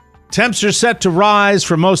 Yay. Temps are set to rise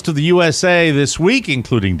for most of the USA this week,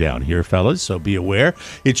 including down here, fellas, so be aware.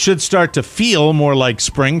 It should start to feel more like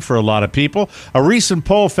spring for a lot of people. A recent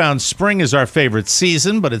poll found spring is our favorite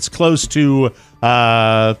season, but it's close to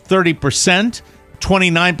 30%.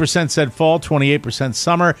 29% said fall, 28%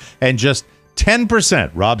 summer, and just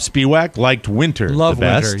 10%, Rob Spiewak, liked winter Love the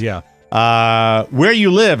best. winter, yeah. Where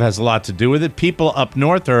you live has a lot to do with it. People up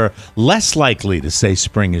north are less likely to say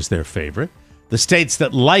spring is their favorite. The states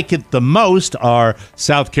that like it the most are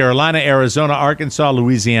South Carolina, Arizona, Arkansas,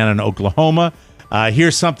 Louisiana, and Oklahoma.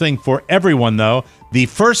 Here's something for everyone, though. The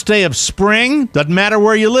first day of spring, doesn't matter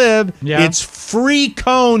where you live, it's Free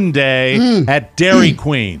Cone Day at Dairy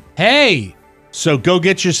Queen. Hey! So go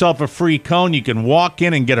get yourself a free cone. You can walk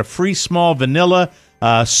in and get a free small vanilla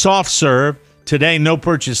soft serve Today, no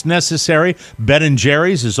purchase necessary. Ben &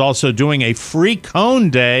 Jerry's is also doing a free cone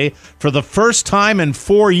day for the first time in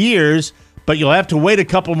 4 years, but you'll have to wait a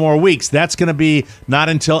couple more weeks. That's going to be not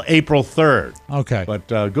until April 3rd. Okay. But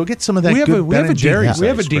go get some of that we have good a, we Ben have a & Jerry's. We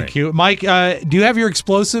have a ice cream. DQ. Mike, do you have your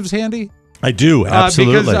explosives handy? I do,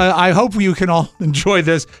 absolutely. Because I hope you can all enjoy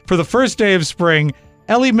this. For the first day of spring,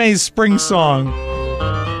 Ellie Mae's spring song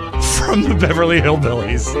from the Beverly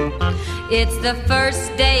Hillbillies. It's the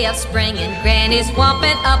first day of spring and Granny's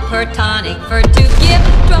swamping up her tonic for to give.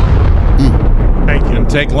 Thank you. Didn't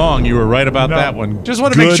take long. You were right about that one. Just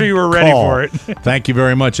want to make sure you were ready for it. Thank you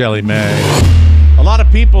very much, Ellie Mae. A lot of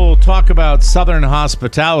people talk about Southern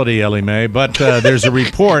hospitality, Ellie Mae, but there's a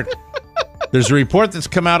report. There's a report that's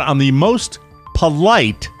come out on the most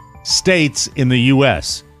polite states in the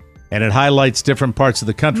U.S., and it highlights different parts of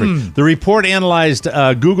the country. The report analyzed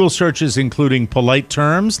Google searches including polite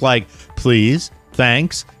terms like please,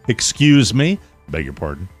 thanks, excuse me, beg your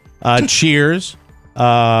pardon, cheers,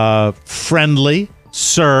 friendly,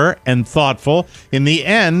 sir, and thoughtful. In the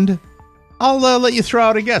end, I'll let you throw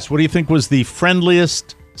out a guess. What do you think was the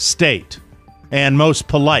friendliest state and most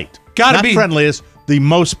polite? Gotta be Not friendliest, the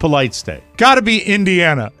most polite state. Gotta be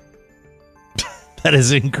Indiana. That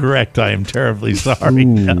is incorrect. I am terribly sorry.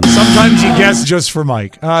 Sometimes you guess just for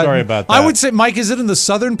Mike. Sorry about that. I would say, Mike, is it in the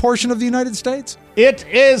southern portion of the United States? It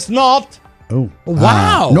is not. Oh,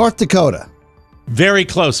 wow. North Dakota. Very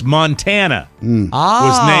close. Montana was named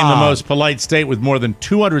the most polite state with more than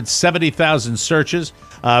 270,000 searches.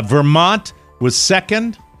 Vermont was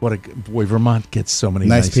second. What a boy! Vermont gets so many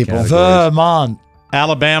nice people. categories. Vermont.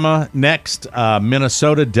 Alabama next.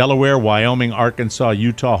 Minnesota, Delaware, Wyoming, Arkansas,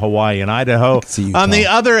 Utah, Hawaii, and Idaho. On the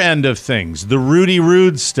other end of things, the Rudy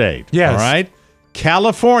Rude state. Yes. All right.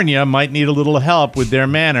 California might need a little help with their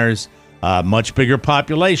manners. Much bigger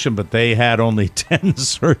population, but they had only 10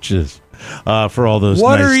 searches for all those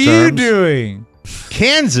What nice are you terms. doing?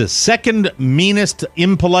 Kansas, second meanest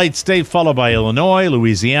impolite state, followed by Illinois,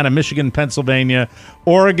 Louisiana, Michigan, Pennsylvania,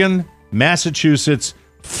 Oregon, Massachusetts,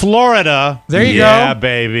 Florida. There you go. Yeah,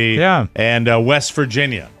 baby. Yeah. And West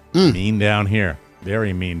Virginia. Mean down here.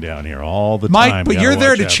 Very mean down here all the Mike, time. but Gotta you're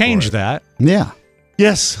there watch to out change for it. that. Yeah.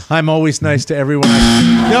 Yes, I'm always nice to everyone.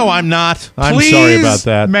 No, I'm not. I'm Please, sorry about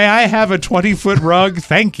that. May I have a 20-foot rug?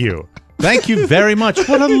 Thank you. Thank you very much.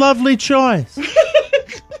 What a lovely choice.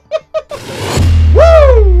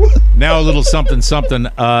 Woo! Now a little something.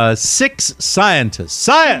 6 scientists.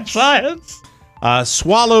 Science!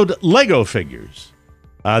 Swallowed Lego figures.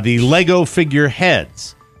 The Lego figure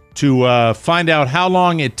heads to find out how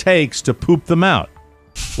long it takes to poop them out.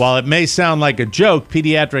 While it may sound like a joke,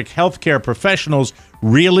 pediatric healthcare professionals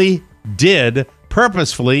really did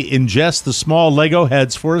purposefully ingest the small Lego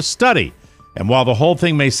heads for a study. And while the whole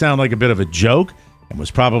thing may sound like a bit of a joke, and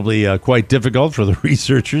was probably quite difficult for the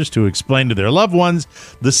researchers to explain to their loved ones,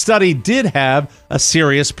 the study did have a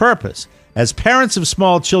serious purpose. As parents of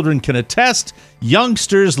small children can attest,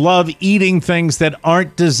 youngsters love eating things that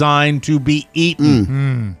aren't designed to be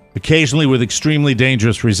eaten. Occasionally with extremely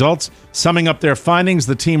dangerous results. Summing up their findings,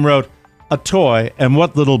 the team wrote, a toy, and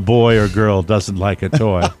what little boy or girl doesn't like a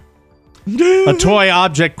toy? A toy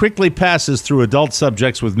object quickly passes through adult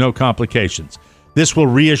subjects with no complications. This will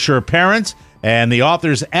reassure parents, and the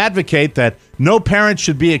authors advocate that no parent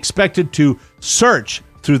should be expected to search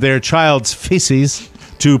through their child's feces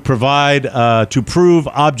to prove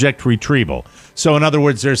object retrieval. So in other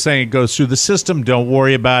words, they're saying it goes through the system. Don't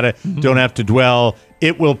worry about it. Don't have to dwell.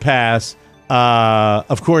 It will pass.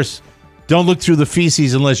 Of course, don't look through the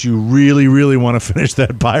feces unless you really, really want to finish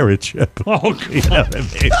that pirate ship. Oh, You know what I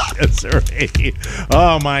mean? Yes, sir.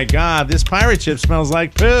 Oh, my God. This pirate ship smells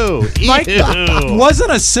like poo. Mike, Ew.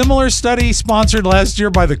 wasn't a similar study sponsored last year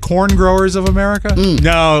by the Corn Growers of America?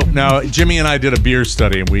 No. Jimmy and I did a beer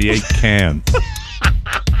study, and we ate cans.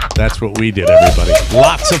 That's what we did, everybody.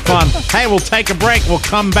 Lots of fun. Hey, we'll take a break. We'll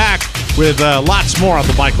come back with lots more on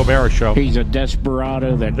the Michael Barra Show. He's a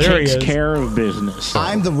desperado that There he takes is. care of business.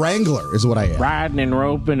 I'm the wrangler, is what I am. Riding and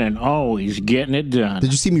roping and always getting it done.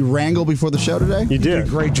 Did you see me wrangle before the show today? You did.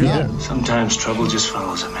 Great job. Sometimes trouble just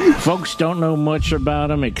follows a man. Folks don't know much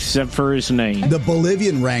about him except for his name. The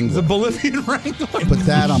Bolivian wrangler. The Bolivian Wrangler. Put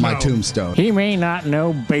that on my tombstone. He may not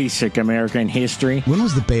know basic American history, When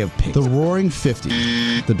was the Bay of Pigs? The Roaring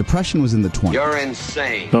 50s. The Depression was in the 20s. You're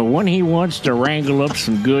insane. but when he wants to wrangle up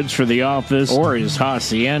some goods for the the office or his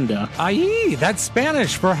hacienda. Aye, that's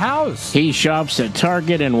Spanish for house. He shops at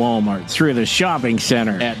Target and Walmart through the shopping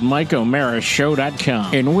center at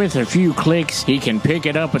MikeO'MaraShow.com. And with a few clicks, he can pick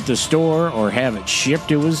it up at the store or have it shipped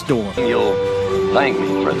to his door. You'll thank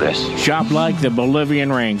me for this. Shop like the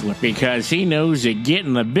Bolivian Wrangler because he knows that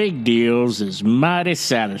getting the big deals is mighty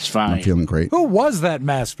satisfying. I'm feeling great. Who was that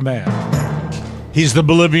masked man? He's the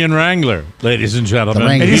Bolivian Wrangler, ladies and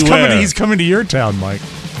gentlemen. And he's coming to your town, Mike.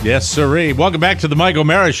 Yes, sirree. Welcome back to the Mike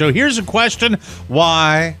O'Mara Show. Here's a question.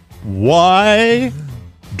 Why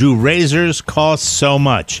do razors cost so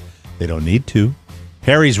much? They don't need to.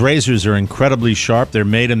 Harry's razors are incredibly sharp. They're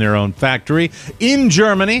made in their own factory in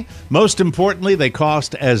Germany. Most importantly, they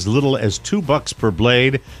cost as little as $2 per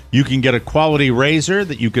blade. You can get a quality razor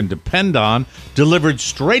that you can depend on, delivered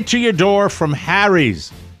straight to your door from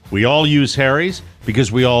Harry's. We all use Harry's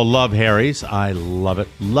because we all love Harry's. I love it.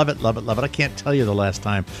 Love it, love it, love it. I can't tell you the last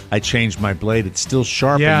time I changed my blade. It's still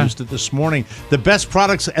sharp. Yeah. I used it this morning. The best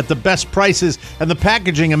products at the best prices, and the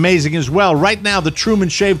packaging amazing as well. Right now, the Truman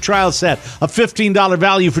Shave Trial Set, a $15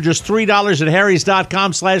 value for just $3 at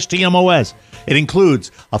harrys.com/TMOS. It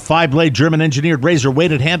includes a 5-blade German-engineered razor,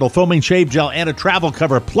 weighted handle, foaming shave gel, and a travel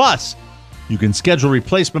cover. Plus, you can schedule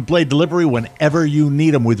replacement blade delivery whenever you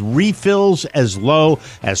need them with refills as low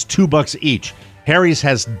as $2 each. Harry's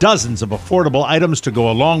has dozens of affordable items to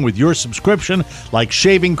go along with your subscription, like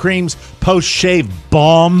shaving creams, post-shave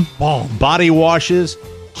balm, body washes,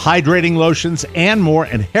 hydrating lotions, and more.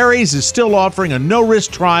 And Harry's is still offering a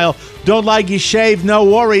no-risk trial. Don't like you shave? No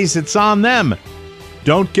worries. It's on them.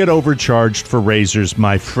 Don't get overcharged for razors,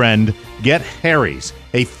 my friend. Get Harry's.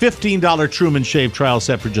 A $15 Truman Shave Trial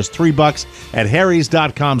Set for just $3 at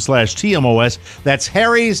harrys.com/TMOS. That's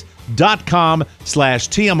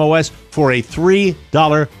harrys.com/TMOS for a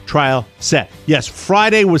 $3 trial set. Yes,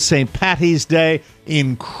 Friday was St. Patty's Day.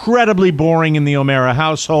 Incredibly boring in the O'Mara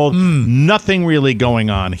household. Nothing really going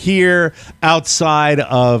on here outside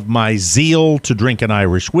of my zeal to drink an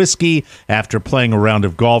Irish whiskey after playing a round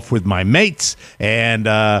of golf with my mates,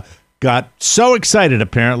 and got so excited,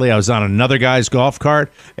 apparently. I was on another guy's golf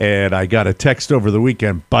cart, and I got a text over the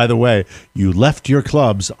weekend. By the way, you left your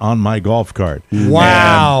clubs on my golf cart.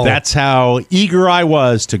 Wow. And that's how eager I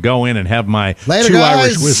was to go in and have my Later, 2 guys.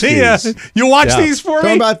 Irish whiskeys. See ya. You watch these for Talking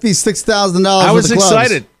me? about these $6,000. I was worth of clubs.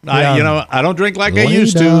 excited. I don't drink like I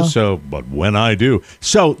used to, but when I do.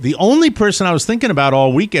 So the only person I was thinking about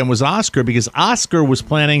all weekend was Oscar, because Oscar was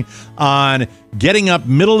planning on getting up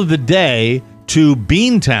middle of the day to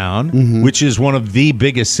Beantown, which is one of the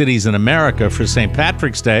biggest cities in America, for St.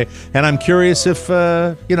 Patrick's Day. And I'm curious if,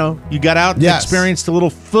 you got out and experienced a little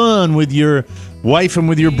fun with your wife and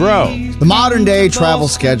with your bro. The modern day travel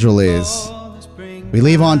schedule is we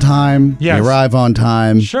leave on time, we arrive on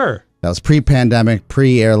time. Sure. That was pre-pandemic,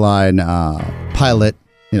 pre-airline pilot,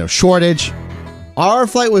 shortage. Our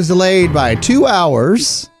flight was delayed by 2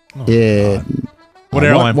 hours in what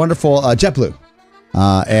airline? Wonderful JetBlue.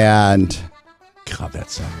 And God, that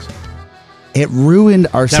sucks. it ruined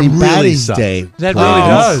our That St. really Patty's sucks. Day. That really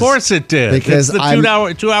does. Of course it did. Because it's the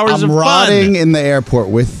I'm 2 hours I'm of rotting fun. in the airport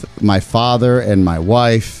with my father and my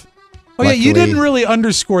wife. Oh, yeah, you Luckily, didn't really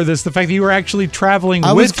underscore this, the fact that you were actually traveling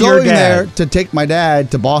I with was your going dad. there to take my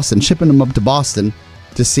dad to Boston, shipping him up to Boston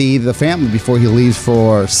to see the family before he leaves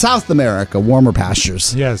for South America, warmer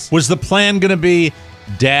pastures. Yes. Was the plan going to be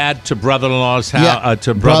dad to brother-in-law's house, Yeah,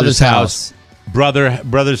 to brother's brother's house,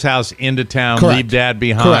 brother's house into town, Correct. leave dad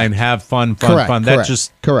behind, Correct. have fun? Correct. That Correct.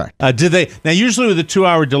 just Correct. Did they now? Usually with a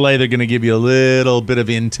 2-hour delay, they're going to give you a little bit of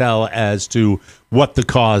intel as to what the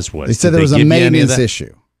cause was. They said Did there was a give you any of maintenance that?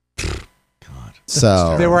 issue.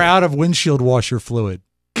 So They were out of windshield washer fluid.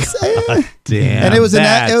 Damn, and it was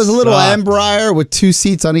that it was a little sucks. Embraer with 2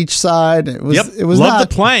 seats on each side. It was it was Love not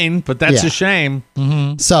the plane, but that's Yeah. a shame.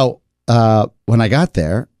 So when I got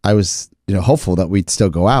there, I was hopeful that we'd still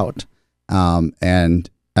go out. And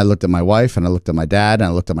I looked at my wife, and I looked at my dad, and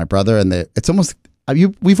I looked at my brother, and it's almost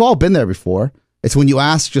we've all been there before. It's when you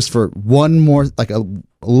ask just for one more, like a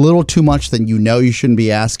little too much than you shouldn't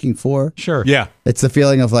be asking for. Sure. Yeah. It's the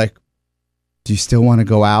feeling of like, do you still want to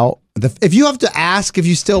go out? If you have to ask if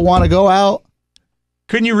you still want to go out.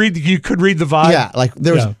 Couldn't you read? You could read the vibe. Yeah, like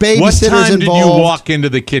there was What babysitters time involved. did you walk into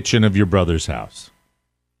the kitchen of your brother's house?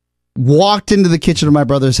 Walked into the kitchen of my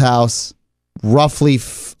brother's house, roughly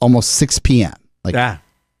almost 6 p.m. Like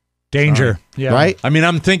Danger. Yeah. right? I mean,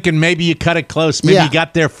 I'm thinking maybe you cut it close. Maybe Yeah. you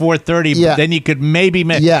got there 4:30, Yeah. but then you could maybe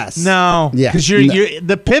Yes. No. Yeah. Because you're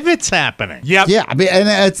the pivot's happening. Yep. Yeah, I mean, and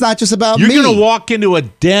it's not just about You're me. going to walk into a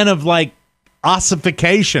den of like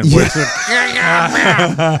ossification. Where it's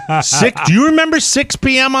do you remember 6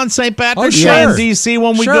 p.m. on St. Patrick's Day in D.C.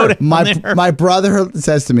 when we go to my brother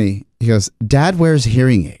says to me, he goes, Dad wears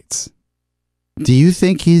hearing aids. Do you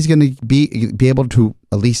think he's going to be able to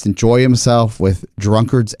at least enjoy himself with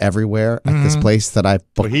drunkards everywhere at this place that I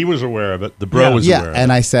booked? Well, he was aware of it. The bro was aware of it.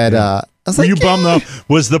 And I said, I was were like, you bummed though?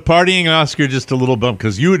 Was the partying Oscar just a little bummed?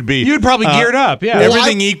 Because you'd probably geared up. Yeah.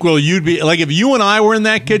 Everything equal, you'd be like, if you and I were in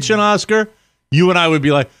that kitchen, Oscar, you and I would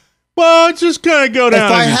be like, well, just kind of go down.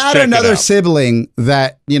 If I and just had check another it out. sibling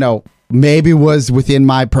that, maybe was within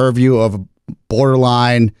my purview of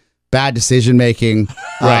borderline bad decision making,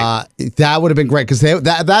 Right. that would have been great. Because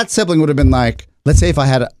that sibling would have been like, let's say if I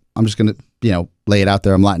had, I'm just going to, lay it out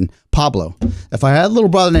there, I'm Latin, Pablo. If I had a little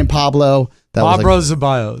brother named Pablo, that Pablo was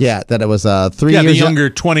Ceballos. Yeah, that it was 3 Yeah, years the younger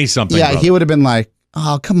 20-something. Yeah, brother. he would have been like,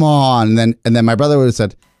 oh, come on. And then my brother would have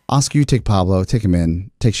said, Oscar, you take Pablo, take him in,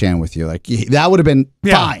 take Shan with you. Like, that would have been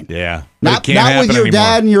fine. Yeah. But Not it can't with happen your anymore.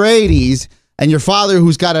 dad in your 80s and your father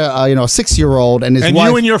who's got a 6-year-old and his And wife.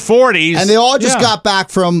 you in your 40s. And they all just got back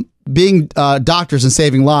from being doctors and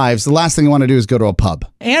saving lives. The last thing they want to do is go to a pub.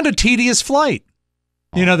 And a tedious flight.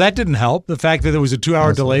 That didn't help. The fact that there was a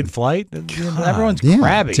 2-hour delayed flight. Everyone's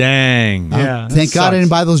crabby. Dang. Yeah. Thank God I didn't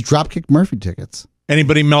buy those Dropkick Murphy tickets.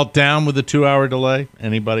 Anybody melt down with a 2-hour delay?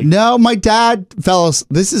 Anybody? No, my dad, fellas,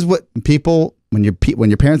 this is what people, when your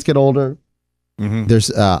parents get older, there's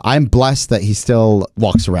I'm blessed that he still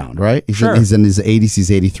walks around, right? He's in his 80s,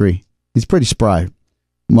 he's 83. He's pretty spry.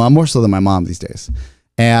 Well, more so than my mom these days.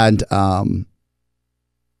 And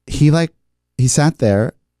he sat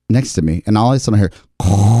there next to me and all of a sudden I heard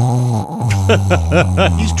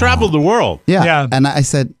He's traveled the world. Yeah. And I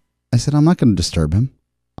said I'm not going to disturb him.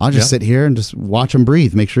 I'll just sit here and just watch him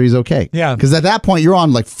breathe, make sure he's okay. Yeah. Because at that point, you're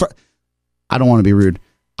on I don't want to be rude.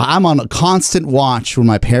 I'm on a constant watch when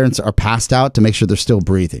my parents are passed out to make sure they're still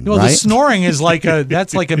breathing. Well, right? the snoring is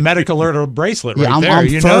that's like a medic alert or bracelet right there. I'm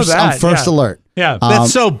You first, know that. I'm first alert. Yeah.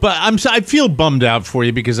 That's but I feel bummed out for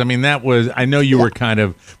you because I know you were kind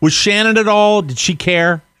of, was Shannon at all? Did she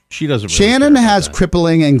care? She doesn't really Shannon care has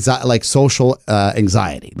crippling anxiety, like social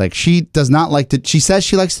anxiety. Like she does not like to, she says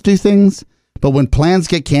she likes to do things, but when plans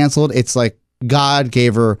get canceled, it's like God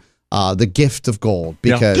gave her the gift of gold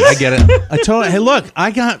because I get it. I told her, hey, look,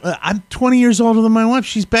 I'm 20 years older than my wife.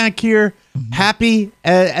 She's back here happy,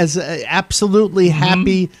 absolutely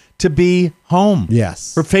happy to be home.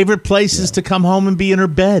 Yes. Her favorite place is to come home and be in her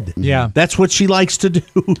bed. Yeah. That's what she likes to do.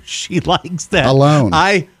 She likes that. Alone.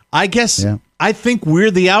 I guess I think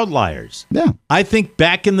we're the outliers. Yeah. I think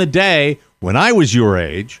back in the day when I was your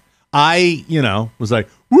age, I, was like,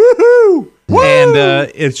 woohoo!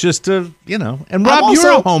 And it's just and Rob,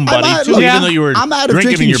 you're a homebody too, even though you were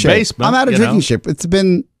drinking in your basement. I'm out of drinking ship. It's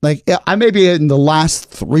been like I maybe in the last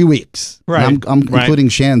 3 weeks. Right. I'm including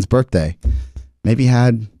Shan's birthday. Maybe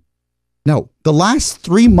had the last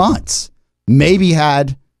 3 months. Maybe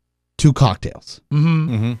had 2 cocktails.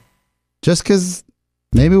 Mm-hmm. Just because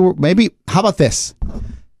maybe how about this?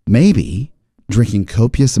 Maybe drinking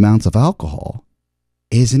copious amounts of alcohol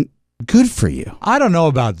isn't good for you. I don't know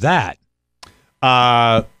about that.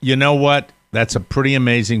 You know what? That's a pretty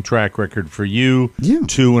amazing track record for you. Yeah.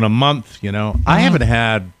 2 in a month, I haven't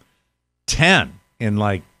had 10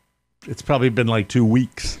 in it's probably been 2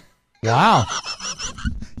 weeks. Wow.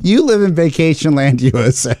 You live in vacation land,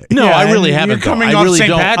 USA. No, Yeah, I really and haven't. you're coming I off really St.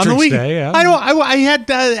 don't. Patrick's On the week, Day, yeah. I don't. I had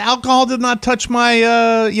alcohol did not touch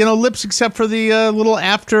my lips except for the little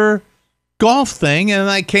after golf thing, and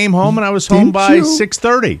I came home and I was home by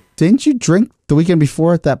 6:30. Didn't you drink the weekend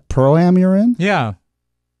before at that pro-am you're in? Yeah.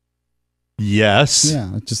 Yes. Yeah,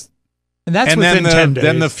 And that's and within then 10 days.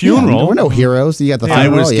 Then the funeral. Yeah, we're no heroes. You got the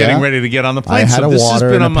funeral. I was getting ready to get on the plane. I had so a this water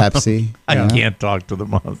has been and a month. Pepsi. I Yeah. can't talk to the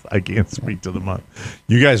month. I can't speak to the month.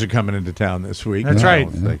 You guys are coming into town this week. That's right.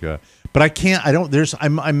 It's but I can't. I don't.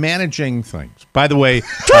 I'm managing things. By the way,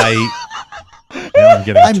 now I'm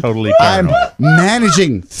getting totally paranoid. I'm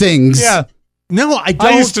managing things. Yeah. No, I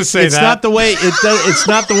don't. I used to say it's that. not the way it's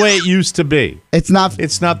not the way it used to be. It's not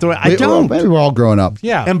the way I don't. Maybe we're all grown up.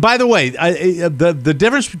 Yeah. And by the way, the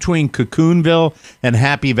difference between Cocoonville and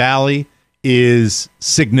Happy Valley is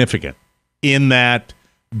significant in that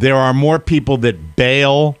there are more people that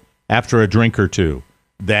bail after a drink or two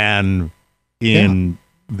than in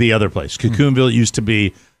the other place. Cocoonville used to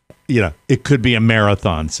be, it could be a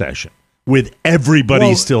marathon session with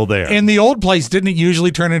everybody still there. In the old place, didn't it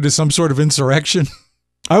usually turn into some sort of insurrection?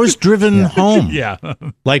 I was driven home, Yeah.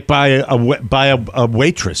 by a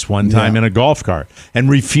waitress one time in a golf cart, and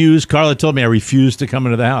refused. Carla told me I refused to come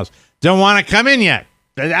into the house. Don't want to come in yet.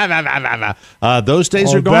 Those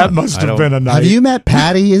days are gone. That must have been a night. Have you met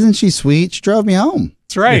Patty? Isn't she sweet? She drove me home.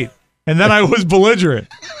 That's right. And then I was belligerent.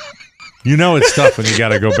 You know it's tough when you got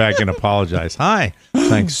to go back and apologize. Hi,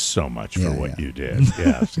 thanks so much for what you did.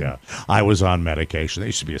 Yes, yeah. I was on medication. That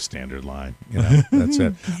used to be a standard line. You know, that's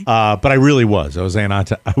it. But I really was. I was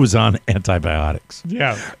on antibiotics.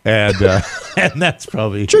 Yeah, and that's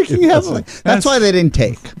probably drinking heavily. That's why they didn't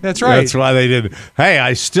take. That's right. That's why they didn't. Hey,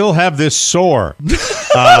 I still have this sore.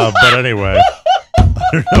 But anyway.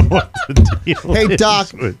 I don't know what the deal Hey, is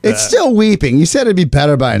Doc, with it's that. still weeping. You said it'd be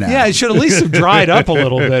better by now. Yeah, it should at least have dried up a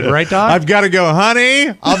little bit, right, Doc? I've got to go, honey.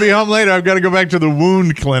 I'll be home later. I've got to go back to the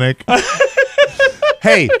wound clinic.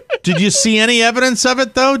 Hey, did you see any evidence of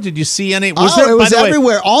it, though? Did you see any? It was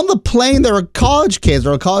everywhere. On the plane, there were college kids.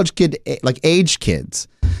 There were college age kids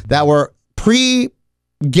that were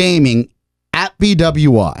pre-gaming at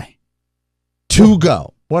BWI to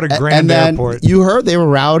go. What a grand and then airport. You heard they were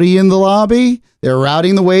rowdy in the lobby. They were rowdy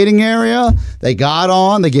in the waiting area. They got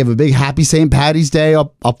on. They gave a big happy St. Patty's Day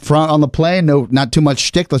up front on the plane. No, not too much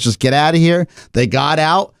shtick. Let's just get out of here. They got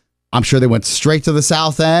out. I'm sure they went straight to the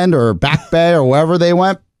South End or Back Bay or wherever they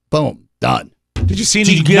went. Boom. Done. Did you see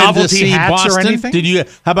any novelty hats or anything? Did you?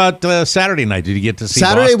 How about Saturday night? Did you get to see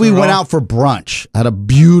Saturday? Boston We at went all? out for brunch. Had a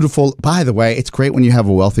beautiful. By the way, it's great when you have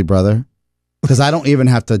a wealthy brother. Because I don't even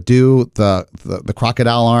have to do the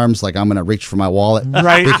crocodile arms, like I'm going to reach for my wallet.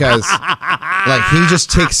 Right. Because like he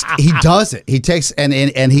just takes, he does it. He takes, and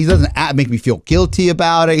he doesn't make me feel guilty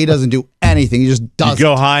about it. He doesn't do anything. He just does Did you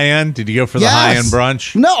go high end? Did you go for the high end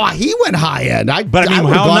brunch? No, he went high end. But I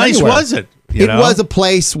mean, how nice was it? It was a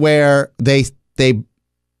place where they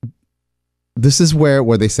this is where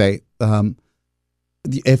they say,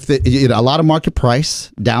 if a lot of market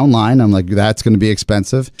price downline, I'm like, that's going to be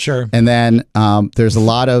expensive. Sure. And then there's a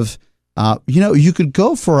lot of, you could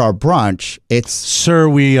go for our brunch. It's Sir,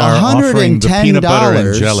 we are offering the peanut butter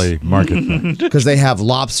and jelly market price. Because they have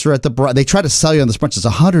lobster at the brunch. They try to sell you on this brunch. It's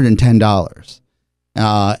 $110.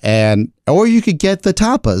 Or you could get the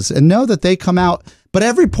tapas and know that they come out. But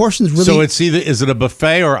every portion is really. So it's either, is it a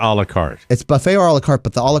buffet or a la carte? It's buffet or a la carte,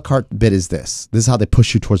 but the a la carte bit is this. This is how they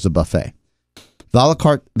push you towards the buffet. The a la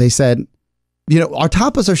carte, they said, our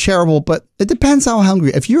tapas are shareable, but it depends how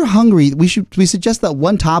hungry. If you're hungry, we suggest that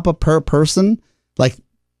one tapa per person. Like,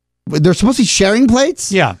 they're supposed to be sharing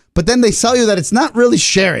plates. Yeah. But then they sell you that it's not really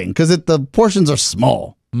sharing because the portions are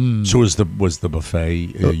small. So was the buffet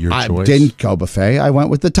your I choice? didn't go buffet. I went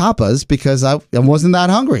with the tapas because I wasn't that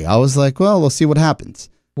hungry. I was like, well, we'll see what happens.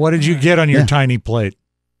 What did you get on your tiny plate?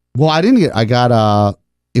 Well, I didn't get. I got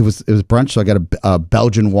It was brunch, so I got a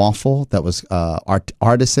Belgian waffle that was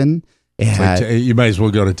artisan. You might as well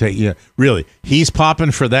go to take. Yeah, really, he's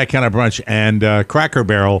popping for that kind of brunch, and Cracker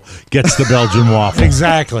Barrel gets the Belgian waffle.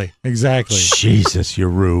 Exactly. Jesus, you're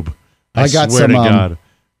rube. I got swear some, to God.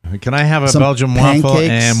 Can I have a Belgian waffle pancakes?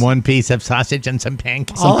 and one piece of sausage and some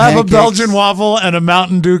pancakes? I'll have a Belgian waffle and a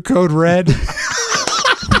Mountain Dew Code Red.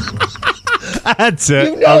 That's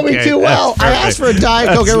it. You know me too well. I asked for a Diet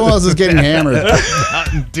Coke. Everyone else is getting hammered.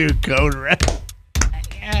 Mountain Dew Code Red.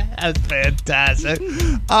 That's fantastic.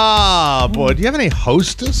 Oh, boy. Do you have any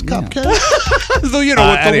Hostess cupcakes? With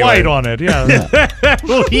the white on it. Yeah.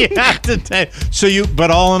 Well, you have to take.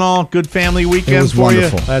 But all in all, good family weekend It was for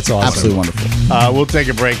wonderful. you. That's awesome. Absolutely wonderful. We'll take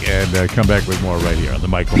a break and come back with more right here on the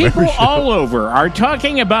Michael People Mary Show. all over are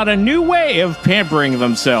talking about a new way of pampering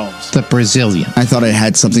themselves. The Brazilian. I thought it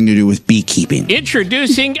had something to do with beekeeping.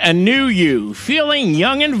 Introducing a new you, feeling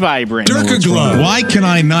young and vibrant. Why can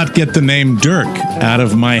I not get the name Dirk out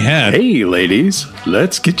of my head? Hey, ladies,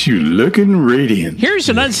 let's get you looking radiant. Here's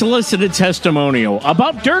an unsolicited testimonial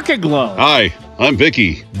about Durkaglow. Hi, I'm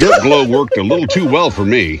Vicky. Dirt Glow worked a little too well for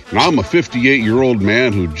me. Now I'm a 58-year-old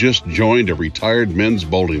man who just joined a retired men's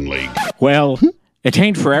bowling league. Well, it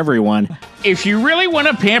ain't for everyone. If you really want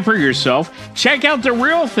to pamper yourself, check out the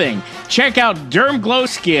real thing. Check out Derm Glow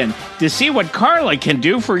Skin to see what Carla can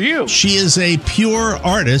do for you. She is a pure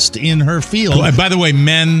artist in her field. By the way,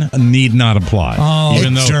 men need not apply.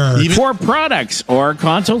 For products or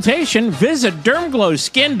consultation, visit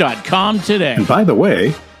dermglowskin.com today. And by the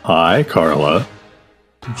way, hi, Carla.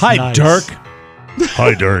 Hi, Dirk.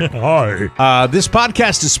 Hi, Dirk. Hi. This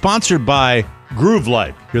podcast is sponsored by Groove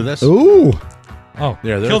Life. Hear this? Ooh. Oh,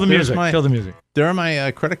 There, kill the there's music. Kill the music. There are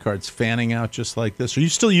my credit cards fanning out just like this. Are you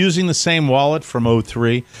still using the same wallet from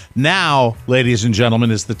 03? Now, ladies and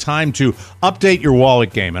gentlemen, is the time to update your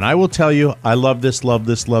wallet game. And I will tell you, I love this, love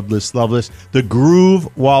this, love this, love this. The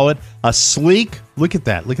Groove wallet, a sleek, look at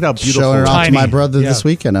that. Look at how beautiful. Showing it off to Tiny. my brother Yeah. this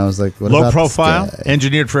weekend. I was like, what Low about profile, this guy?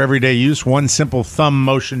 engineered for everyday use. One simple thumb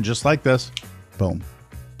motion just like this. Boom.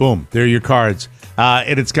 Boom. There are your cards.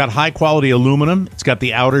 And it's got high-quality aluminum. It's got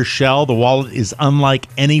the outer shell. The wallet is unlike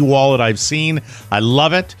any wallet I've seen. I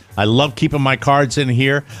love it. I love keeping my cards in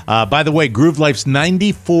here. By the way, Groove Life's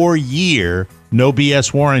 94-year no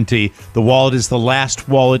BS warranty. The wallet is the last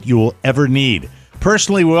wallet you will ever need.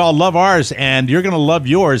 Personally, we all love ours, and you're going to love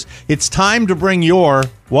yours. It's time to bring your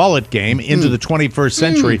wallet game into the 21st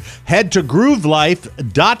century. Head to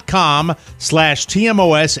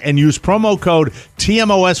groovelife.com/TMOS and use promo code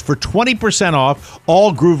TMOS for 20% off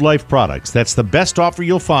all Groove Life products. That's the best offer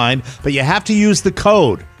you'll find, but you have to use the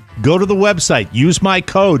code. Go to the website, use my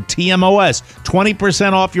code TMOS,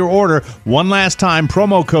 20% off your order. One last time,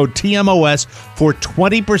 promo code TMOS for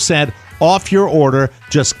 20% off your order.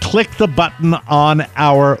 Just click the button on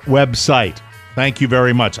our website. Thank you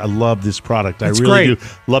very much. I love this product. I really do.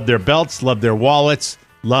 Love their belts, love their wallets,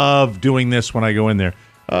 love doing this when I go in there.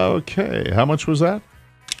 Okay, how much was that?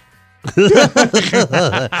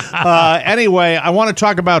 Anyway, I want to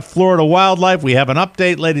talk about Florida wildlife. We have an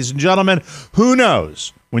update, ladies and gentlemen. Who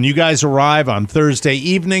knows? When you guys arrive on Thursday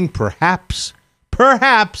evening, perhaps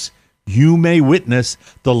you may witness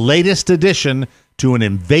the latest addition to an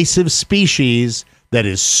invasive species that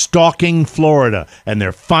is stalking Florida, and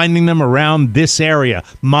they're finding them around this area.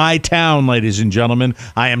 My town, ladies and gentlemen.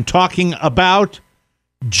 I am talking about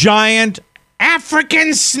giant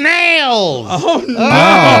African snails. Oh, no.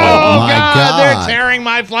 Oh, my God. They're tearing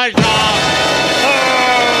my flesh off. Oh,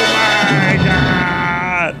 my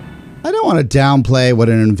God. I don't want to downplay what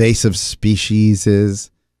an invasive species is,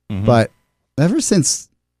 but ever since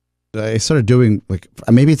I started doing, like,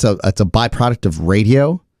 maybe it's a byproduct of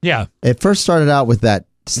radio. Yeah. It first started out with that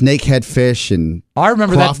snakehead fish in I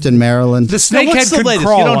remember Crofton, Maryland. The snakehead could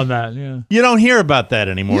crawl on that. Yeah. You don't hear about that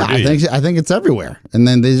anymore, Yeah, do you? I think it's everywhere. And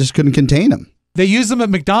then they just couldn't contain them. They use them at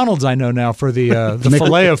McDonald's, I know now, for the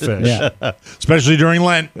Filet-O-Fish. Yeah. Especially during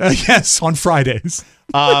Lent. Yes, on Fridays.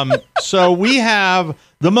 So we have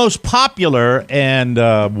the most popular and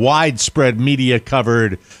widespread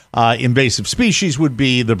media-covered invasive species would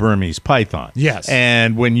be the Burmese python. Yes.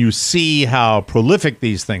 And when you see how prolific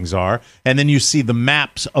these things are, and then you see the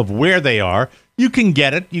maps of where they are, you can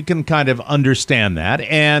get it. You can kind of understand that.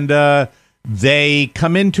 And they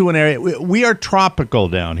come into an area. We are tropical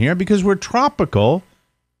down here because we're tropical.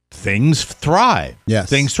 Things thrive. Yes.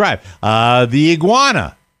 Things thrive. The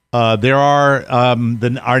iguana. There are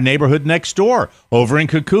our neighborhood next door over in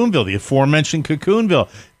Cocoonville, the aforementioned Cocoonville.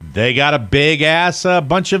 They got a big ass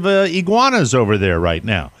bunch of iguanas over there right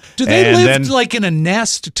now. Do they live like in a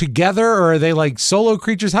nest together, or are they like solo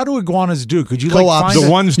creatures? How do iguanas do? Could you like find the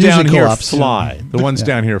ones down here fly? The ones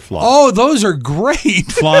down here fly. Oh, those are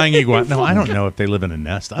great. Flying iguana. No, I don't know if they live in a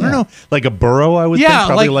nest. I don't know. Like a burrow, I would think.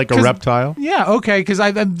 Probably like a reptile. Yeah, okay, because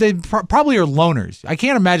they probably are loners. I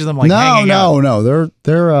can't imagine them like hanging out. No.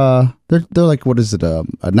 They're like, what is it?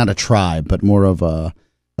 Not a tribe, but more of a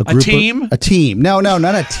group. Team? A team. No,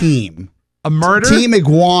 not a team. A murder? Team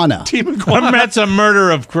iguana. Team iguana. That's a murder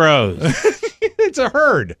of crows. It's a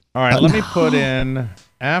herd. All right, let me put in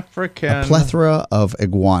African. A plethora of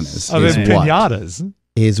iguanas. Of is pinatas. What?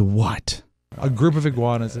 Is what? A group of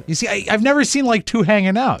iguanas. You see, I've never seen like two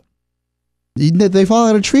hanging out. They fall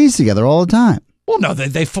out of trees together all the time. Well, no,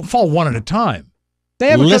 they fall one at a time. They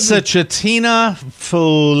have Lysichatina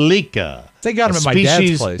fulica. They got them at my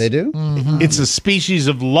dad's place. They do? Mm-hmm. It's a species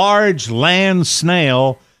of large land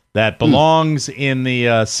snail that belongs in the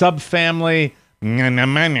subfamily. And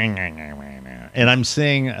I'm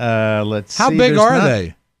seeing, let's see. How big are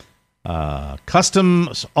they?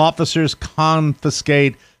 Customs officers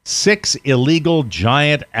confiscate 6 illegal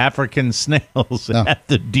giant African snails at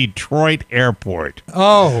the Detroit airport.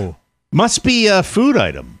 Oh. Must be a food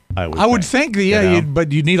item, I would think.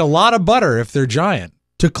 But you need a lot of butter if they're giant.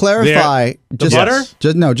 To clarify, butter?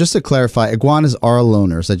 Just to clarify, iguanas are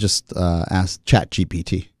loners. I just asked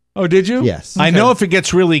ChatGPT. Oh, did you? Yes. I know if it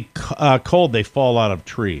gets really cold, they fall out of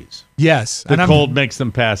trees. Yes. The cold makes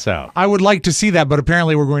them pass out. I would like to see that, but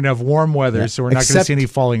apparently we're going to have warm weather, so we're not going to see any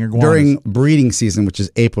falling iguanas. During breeding season, which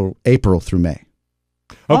is April through May.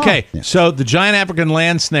 Okay, so the giant African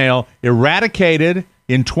land snail eradicated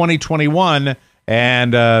in 2021,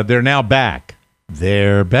 and they're now back.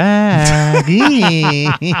 They're back. 2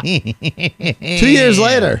 years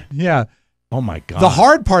later. Yeah. Oh, my God. The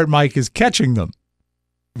hard part, Mike, is catching them.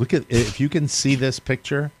 Look at, if you can see this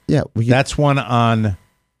picture. Yeah. That's one on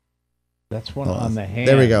the hand.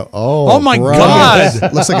 There we go. Oh my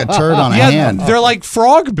God. Looks like a turd on a hand. They're like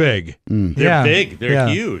frog big. They're big. They're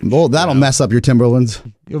huge. Well, that'll mess up your Timberlands.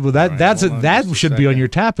 Yeah, well, that should be on your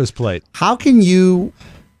tapas plate. How can you...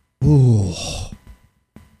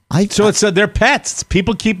 So it's they're pets.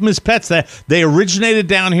 People keep them as pets. They originated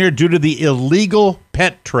down here due to the illegal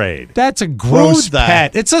pet trade. That's a gross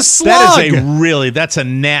pet. It's a slug. That's a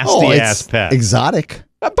nasty ass pet. Exotic.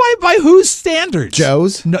 By whose standards?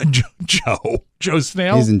 Joe's. No, Joe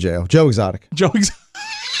Snail. He's in jail. Joe Exotic.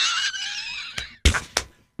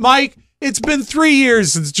 Mike, it's been 3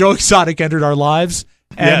 years since Joe Exotic entered our lives.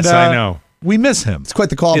 And, yes, I know. We miss him. It's quite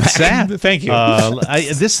the callback. It's sad. Thank you.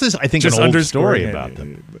 This is, I think, Just an old underscoring story about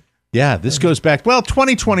them. Yeah, this goes back,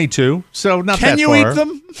 2022, so not that far. Can you eat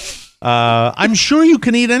them? I'm sure you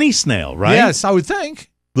can eat any snail, right? Yes, I would think.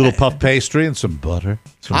 Little puff pastry and some butter.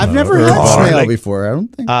 I've never had snail before. I don't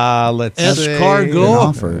think. Let's see.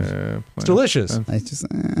 Escargot. It's delicious. It's just,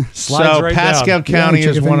 So right Pasco down. County Yeah,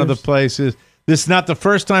 is chicken one of the fingers. places. This is not the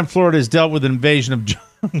first time Florida has dealt with an invasion of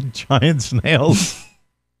giant snails.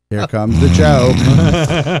 Here comes the joke.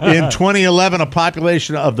 In 2011, a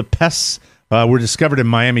population of the pests were discovered in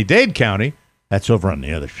Miami-Dade County. That's over on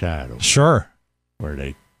the other side. Sure. Where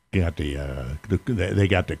they got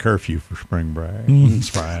the curfew for spring break.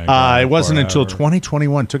 Mm. It wasn't until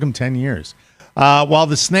 2021. Took them 10 years. While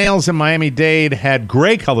the snails in Miami-Dade had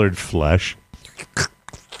gray-colored flesh,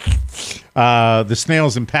 the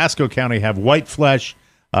snails in Pasco County have white flesh,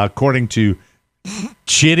 according to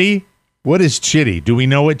Chitty. What is Chitty? Do we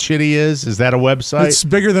know what Chitty is? Is that a website? It's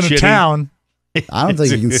bigger than Chitty? a town. I don't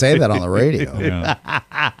think you can say that on the radio.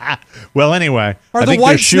 Well, anyway. Are I the think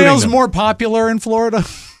white they're shooting snails them. more popular in Florida?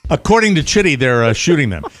 According to Chitty, they're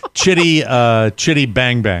shooting them. Chitty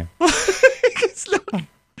Bang Bang.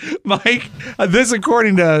 Mike, this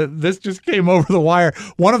just came over the wire.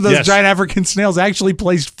 One of those Yes. giant African snails actually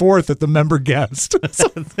placed fourth at the member guest.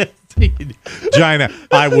 Giant.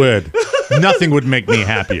 I would. Nothing would make me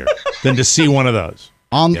happier than to see one of those.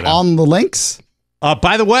 On the links?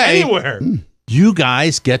 By the way, Anywhere. you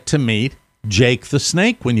guys get to meet Jake the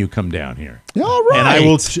Snake when you come down here. All right. And I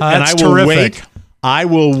will. That's I will terrific. wait. I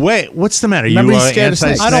will wait. What's the matter? Remember you he's scared of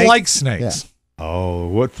snakes. anti-snake? I don't like snakes. Oh,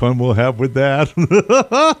 what fun we'll have with that!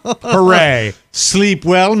 Hooray! Sleep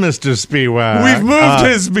well, Mr. Spiewak.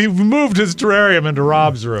 We've moved his terrarium into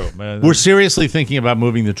Rob's room. We're seriously thinking about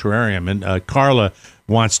moving the terrarium, and Carla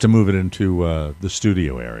wants to move it into the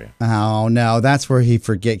studio area. Oh no, that's where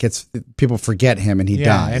people forget him and he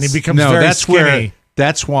dies. and he becomes very that's skinny.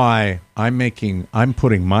 That's why I'm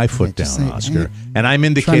putting my foot down, just say, Oscar, hey, and I'm trying to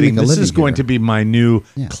indicating make a this is living going here. to be my new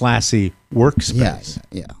classy workspace.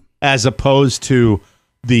 Yeah. As opposed to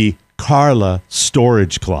the Carla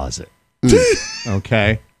storage closet.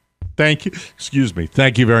 Okay. Thank you. Excuse me.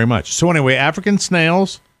 Thank you very much. So anyway, African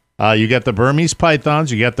snails, you got the Burmese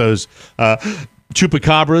pythons, you got those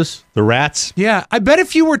chupacabras, the rats. Yeah, I bet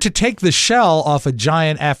if you were to take the shell off a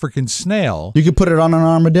giant African snail, You could put it on an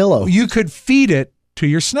armadillo. you could feed it to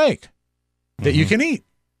your snake that you can eat.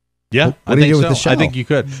 Yeah, What do you do with the shell? I think you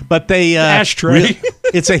could. But they Ashtray.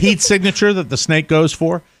 it's a heat signature that the snake goes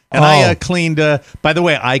for. And I cleaned. By the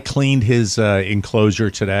way, I cleaned his enclosure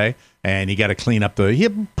today, and you got to clean up he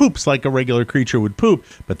poops like a regular creature would poop.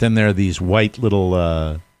 But then there are these white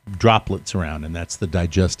little droplets around, and that's the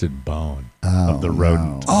digested bone of the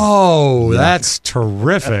rodent. Oh, that's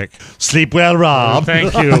terrific. Sleep well, Rob.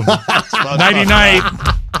 Thank you. Nighty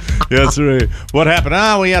night. Yes, right. What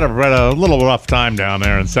happened? We had a little rough time down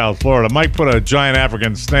there in South Florida. Mike put a giant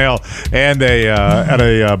African snail and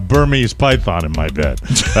a Burmese python in my bed.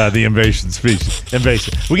 The invasion.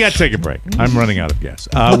 We got to take a break. I'm running out of gas.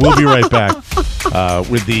 We'll be right back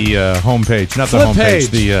with the homepage. Not the Flip homepage.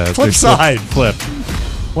 page. The Side. Flip.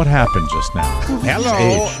 What happened just now?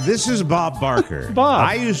 Hello, this is Bob Barker. Bob.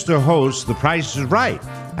 I used to host The Price is Right,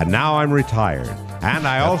 and now I'm retired. And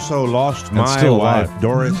I also lost my still wife, alive.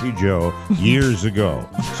 Dorothy Joe, years ago.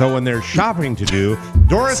 So when there's shopping to do,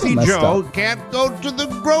 Dorothy messed Joe up. can't go to the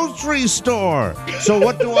grocery store. So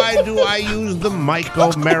what do? I use the Mike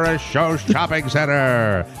O'Mara Show Shopping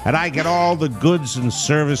Center. And I get all the goods and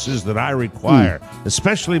services that I require,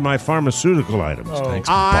 especially my pharmaceutical items. Thanks,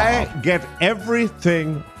 I Bob. get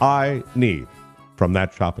everything I need from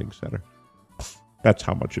that shopping center. That's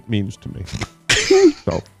how much it means to me.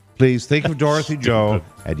 So please think of Dorothy Joe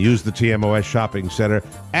and use the TMOS Shopping Center.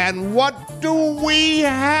 And what do we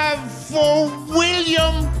have for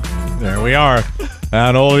William? There we are.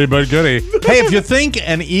 An oldie but goodie. Hey, if you think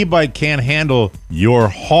an e-bike can't handle your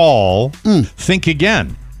haul, think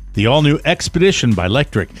again. The all-new Expedition by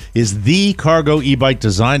Lectric is the cargo e-bike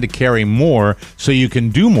designed to carry more so you can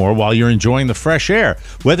do more while you're enjoying the fresh air.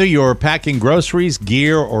 Whether you're packing groceries,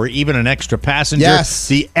 gear, or even an extra passenger,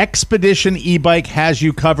 the Expedition e-bike has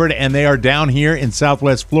you covered, and they are down here in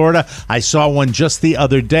Southwest Florida. I saw one just the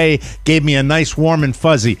other day. Gave me a nice warm and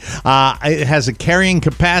fuzzy. It has a carrying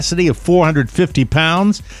capacity of 450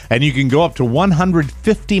 pounds, and you can go up to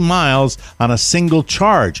 150 miles on a single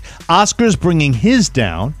charge. Oscar's bringing his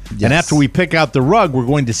down. Yes. And after we pick out the rug, we're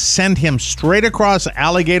going to send him straight across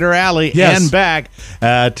Alligator Alley and back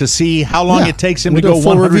to see how long it takes him to go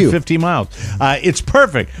 150 miles. It's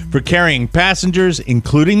perfect for carrying passengers,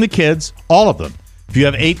 including the kids, all of them. If you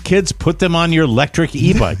have 8 kids, put them on your Lectric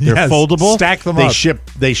e-bike. They're foldable. Stack them up.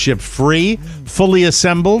 They ship free, fully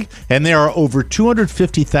assembled, and there are over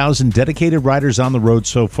 250,000 dedicated riders on the road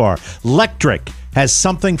so far. Lectric has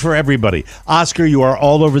something for everybody. Oscar, you are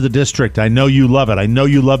all over the district. I know you love it. I know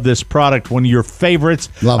you love this product, one of your favorites.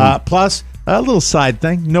 Plus, a little side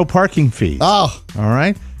thing, no parking fees. Oh. All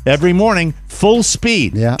right? Every morning, full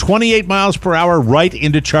speed, 28 miles per hour right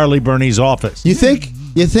into Charlie Burney's office. You think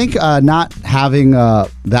not having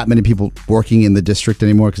that many people working in the district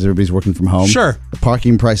anymore because everybody's working from home, the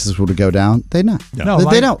parking prices would go down? They not. No,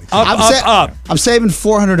 they don't. Up. I'm saving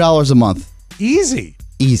 $400 a month. Easy.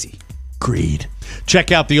 Agreed.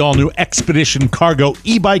 Check out the all-new Expedition Cargo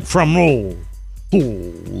e-bike from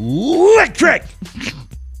Lectric.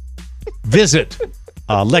 Visit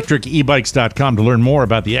lectricebikes.com to learn more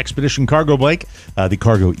about the Expedition Cargo bike, the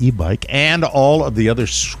Cargo e-bike, and all of the other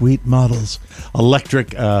sweet models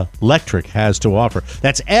Lectric has to offer.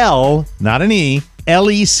 That's L, not an E,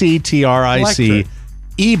 Lectric,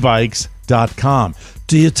 ebikes.com.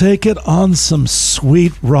 Do you take it on some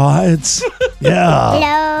sweet rides? Yeah.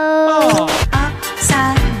 Hello.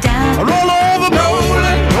 Upside down. Roll over, rolling.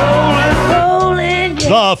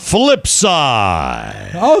 The flip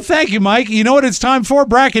side. Oh, thank you, Mike. You know what it's time for?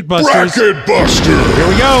 Bracket Busters. Bracket Buster. Here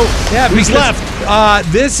we go. Yeah, Who's left?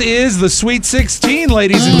 This is the Sweet 16,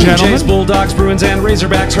 ladies and gentlemen. Jays, Bulldogs, Bruins, and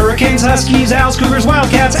Razorbacks, Hurricanes, Huskies, Owls, Cougars,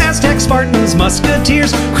 Wildcats, Aztecs, Spartans,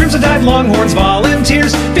 Musketeers, Crimson Tide, Longhorns,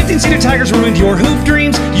 Volunteers, 15-seater Tigers ruined your hoop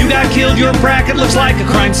dreams. You got killed, your bracket looks like a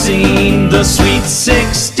crime scene. The Sweet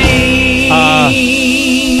 16.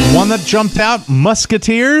 One that jumped out,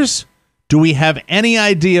 Musketeers. Do we have any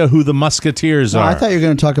idea who the Musketeers are? I thought you were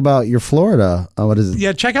going to talk about your Florida. What is it?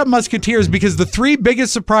 Yeah, check out Musketeers because the 3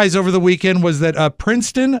 biggest surprise over the weekend was that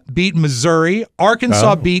Princeton beat Missouri,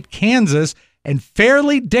 Arkansas beat Kansas, and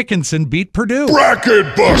Fairleigh Dickinson beat Purdue.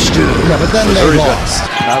 Bracket Buster. Yeah, but then they lost.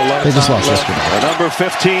 They just lost yesterday. The number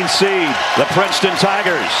 15 seed, the Princeton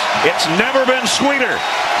Tigers. It's never been sweeter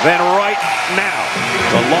than right now.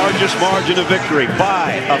 The largest margin of victory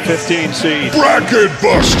by a 15 seed. Bracket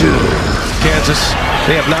Buster. Kansas,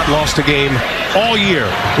 they have not lost a game all year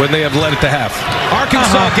when they have led at the half.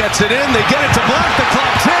 Arkansas gets it in. They get it to Black. The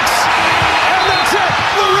clock ticks. And that's it.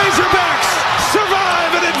 The Razorbacks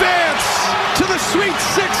survive and advance to the Sweet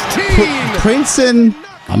 16. Princeton,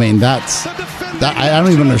 I mean, that. I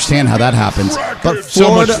don't even understand how that happens. But Florida,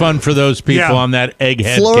 so much fun for those people on that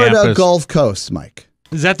egghead Florida campus. Gulf Coast, Mike.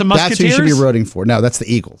 Is that the Musketeers? That's who you should be rooting for. No, that's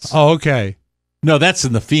the Eagles. Oh, okay. No, that's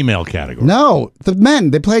in the female category. No, the men.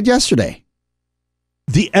 They played yesterday.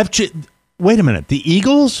 The FG. Wait a minute. The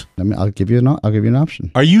Eagles? I'll give you an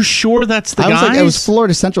option. Are you sure that's the guys? I was like, it was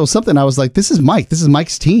Florida Central something. I was like, this is Mike. This is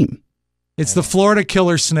Mike's team. It's the Florida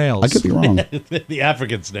Killer Snails. I could be wrong. The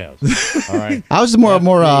African snails. All right. I was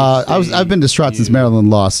I've been distraught since Maryland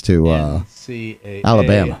lost to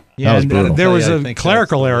Alabama. Yeah, and there was a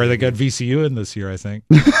clerical error that got VCU in this year, I think.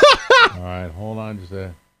 All right, hold on just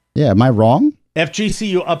a. Yeah, am I wrong?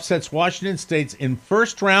 FGCU upsets Washington State's in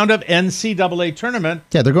first round of NCAA tournament.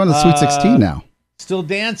 Yeah, they're going to the Sweet 16 now. Still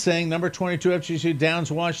dancing. Number 22 FGCU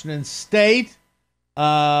downs Washington State.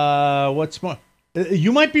 What's more?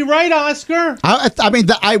 You might be right, Oscar. I mean,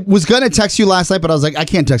 I was going to text you last night, but I was like, I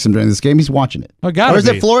can't text him during this game. He's watching it. Or is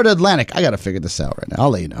it Florida Atlantic? I got to figure this out right now.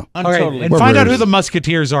 I'll let you know. And find out who the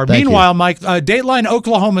Musketeers are. Meanwhile, Mike, Dateline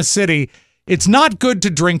Oklahoma City, it's not good to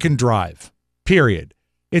drink and drive, period.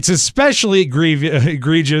 It's especially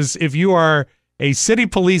egregious if you are a city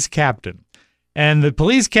police captain. And the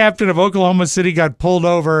police captain of Oklahoma City got pulled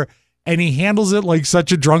over, and he handles it like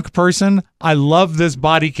such a drunk person. I love this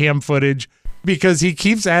body cam footage because he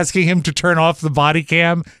keeps asking him to turn off the body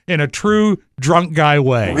cam in a true drunk guy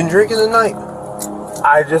way. You've been drinking tonight?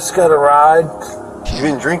 I just got a ride. You've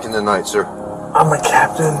been drinking tonight, sir? I'm a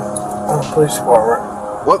captain on the police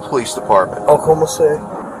department. What police department? Oklahoma City.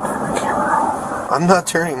 I'm not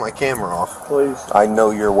turning my camera off. Please. I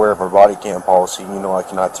know you're aware of our body cam policy. You know I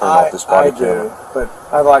cannot turn off this body camera. I do, but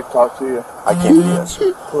I'd like to talk to you. I can't do that,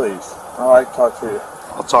 sir. Please. I'd like to talk to you.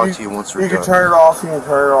 I'll talk to you once we're done. You can turn it off, you can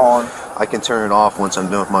turn it on. I can turn it off once I'm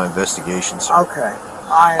done with my investigation, sir. Okay.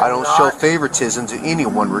 I don't show favoritism to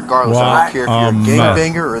anyone, regardless. I don't care if you're a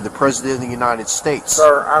gangbanger or the President of the United States.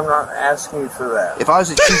 Sir, I'm not asking you for that. If I was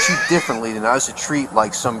to treat you differently than I was to treat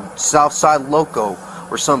like some Southside loco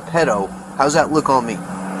or some pedo, how's that look on me?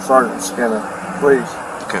 Sergeant Skinner, please.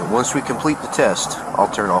 Okay, once we complete the test,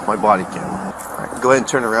 I'll turn off my body camera. All right, go ahead and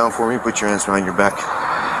turn around for me. Put your hands behind your back.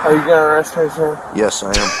 Are you going to arrest me, sir? Yes, I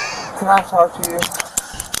am. Can I talk to you?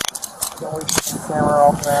 Can we turn the camera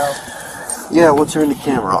off now? Yeah, we'll turn the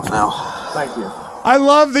camera off now. Thank you. I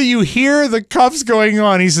love that you hear the cuffs going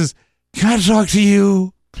on. He says, "Can I talk to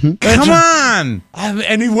you?" Come on!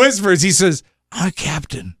 And he whispers. He says, "I'm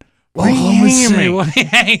Captain. Why are you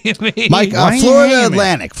hanging me? Mike, Florida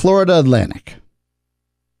Atlantic. Florida Atlantic.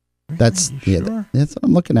 That's that's what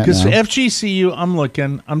I'm looking at. Because now. FGCU,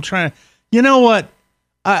 I'm trying. You know what?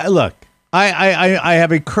 Look, I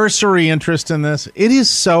have a cursory interest in this. It is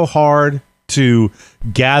so hard to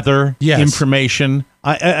gather information.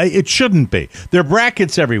 It shouldn't be. There are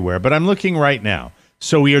brackets everywhere, but I'm looking right now.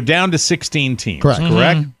 So we are down to 16 teams. Correct.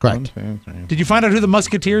 Correct? Did you find out who the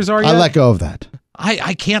Musketeers are yet? I let go of that.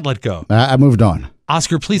 I can't let go. I moved on.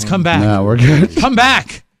 Oscar, please come back. No, we're good. Come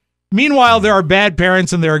back. Meanwhile, there are bad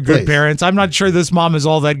parents and there are good parents. I'm not sure this mom is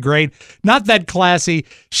all that great. Not that classy.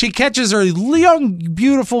 She catches her young,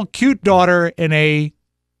 beautiful, cute daughter in a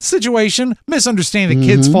situation, misunderstanding that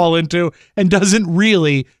kids fall into, and doesn't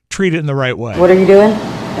really treat it in the right way. What are you doing?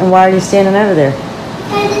 And why are you standing over there?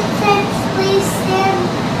 Because it says please stand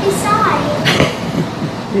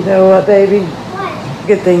beside. You know what, baby? What?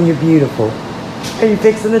 Good thing you're beautiful. Are you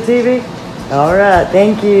fixing the TV? All right,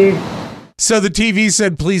 thank you. So the TV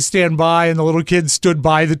said, "Please stand by," and the little kid stood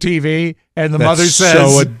by the TV, and the mother says,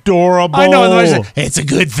 "So adorable." I know. And the mother says, "It's a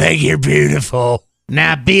good thing you're beautiful.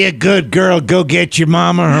 Now be a good girl. Go get your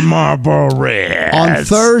mama her Marlboro Reds." On this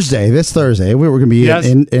Thursday, we were going to be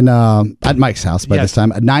in at Mike's house by this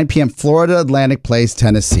time at 9 p.m. Florida Atlantic plays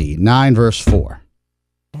Tennessee, 9-4.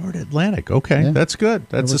 Florida Atlantic. Okay, that's good.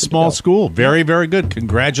 That's a small school. Very, very good.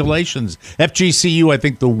 Congratulations, FGCU. I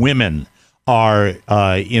think the women are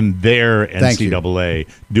in their NCAA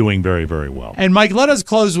doing very, very well. And Mike, let us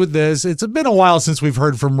close with this. It's been a while since we've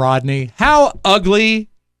heard from Rodney. How ugly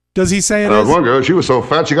does he say it is? One girl, she was so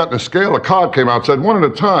fat she got in the scale. A card came out, said one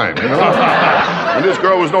at a time. You know? And this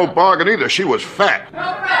girl was no bargain either. She was fat.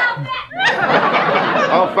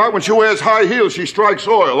 How fat? When she wears high heels, she strikes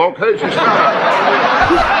oil. Okay, she's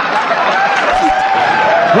fat.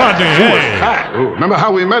 Rodney, hey. Ooh, remember how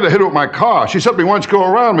we met? I hit her with my car. She said me once go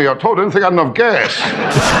around me. I told her I didn't think I had enough gas.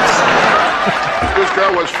 This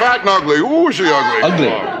girl was fat and ugly. Ooh, was she ugly? Ugly?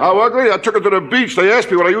 How ugly? I took her to the beach. They asked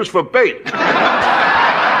me what I used for bait.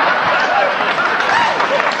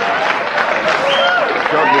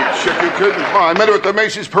 Ugly chick, you kidding? Oh, I met her at the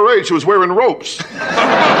Macy's parade. She was wearing ropes.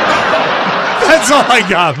 That's all I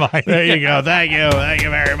got, Mike. There you go. Thank you. Thank you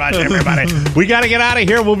very much, everybody. We got to get out of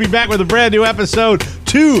here. We'll be back with a brand new episode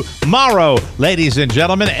tomorrow, ladies and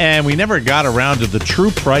gentlemen. And we never got around to the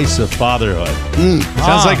true price of fatherhood.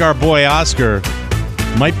 Sounds like our boy Oscar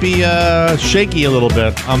might be shaky a little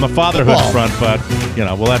bit on the fatherhood front, but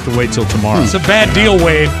we'll have to wait till tomorrow. It's a bad deal,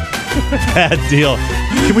 Wade. Bad deal.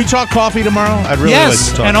 Can we talk coffee tomorrow? I'd really like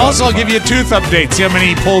to talk. And also I'll tomorrow. give you a tooth update. See how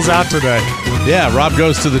many he pulls out today. Yeah, Rob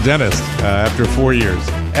goes to the dentist after 4 years.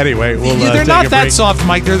 Anyway, we'll they're take not a that break. soft,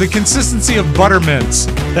 Mike. They're the consistency of buttermints.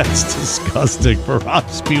 That's disgusting. For Rob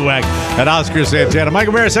Spiewak and Oscar Santana.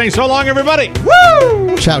 Michael Mara saying so long, everybody.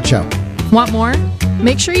 Woo! Ciao, ciao. Want more?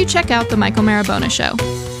 Make sure you check out The Michael Mara Bonus Show.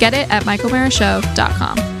 Get it at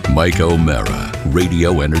michaelmarashow.com. Mike O'Mara,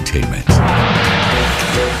 Radio Entertainment.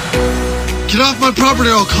 Get off my property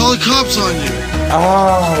or I'll call the cops on you.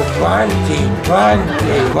 Oh, Bunty.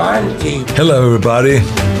 Hello, everybody.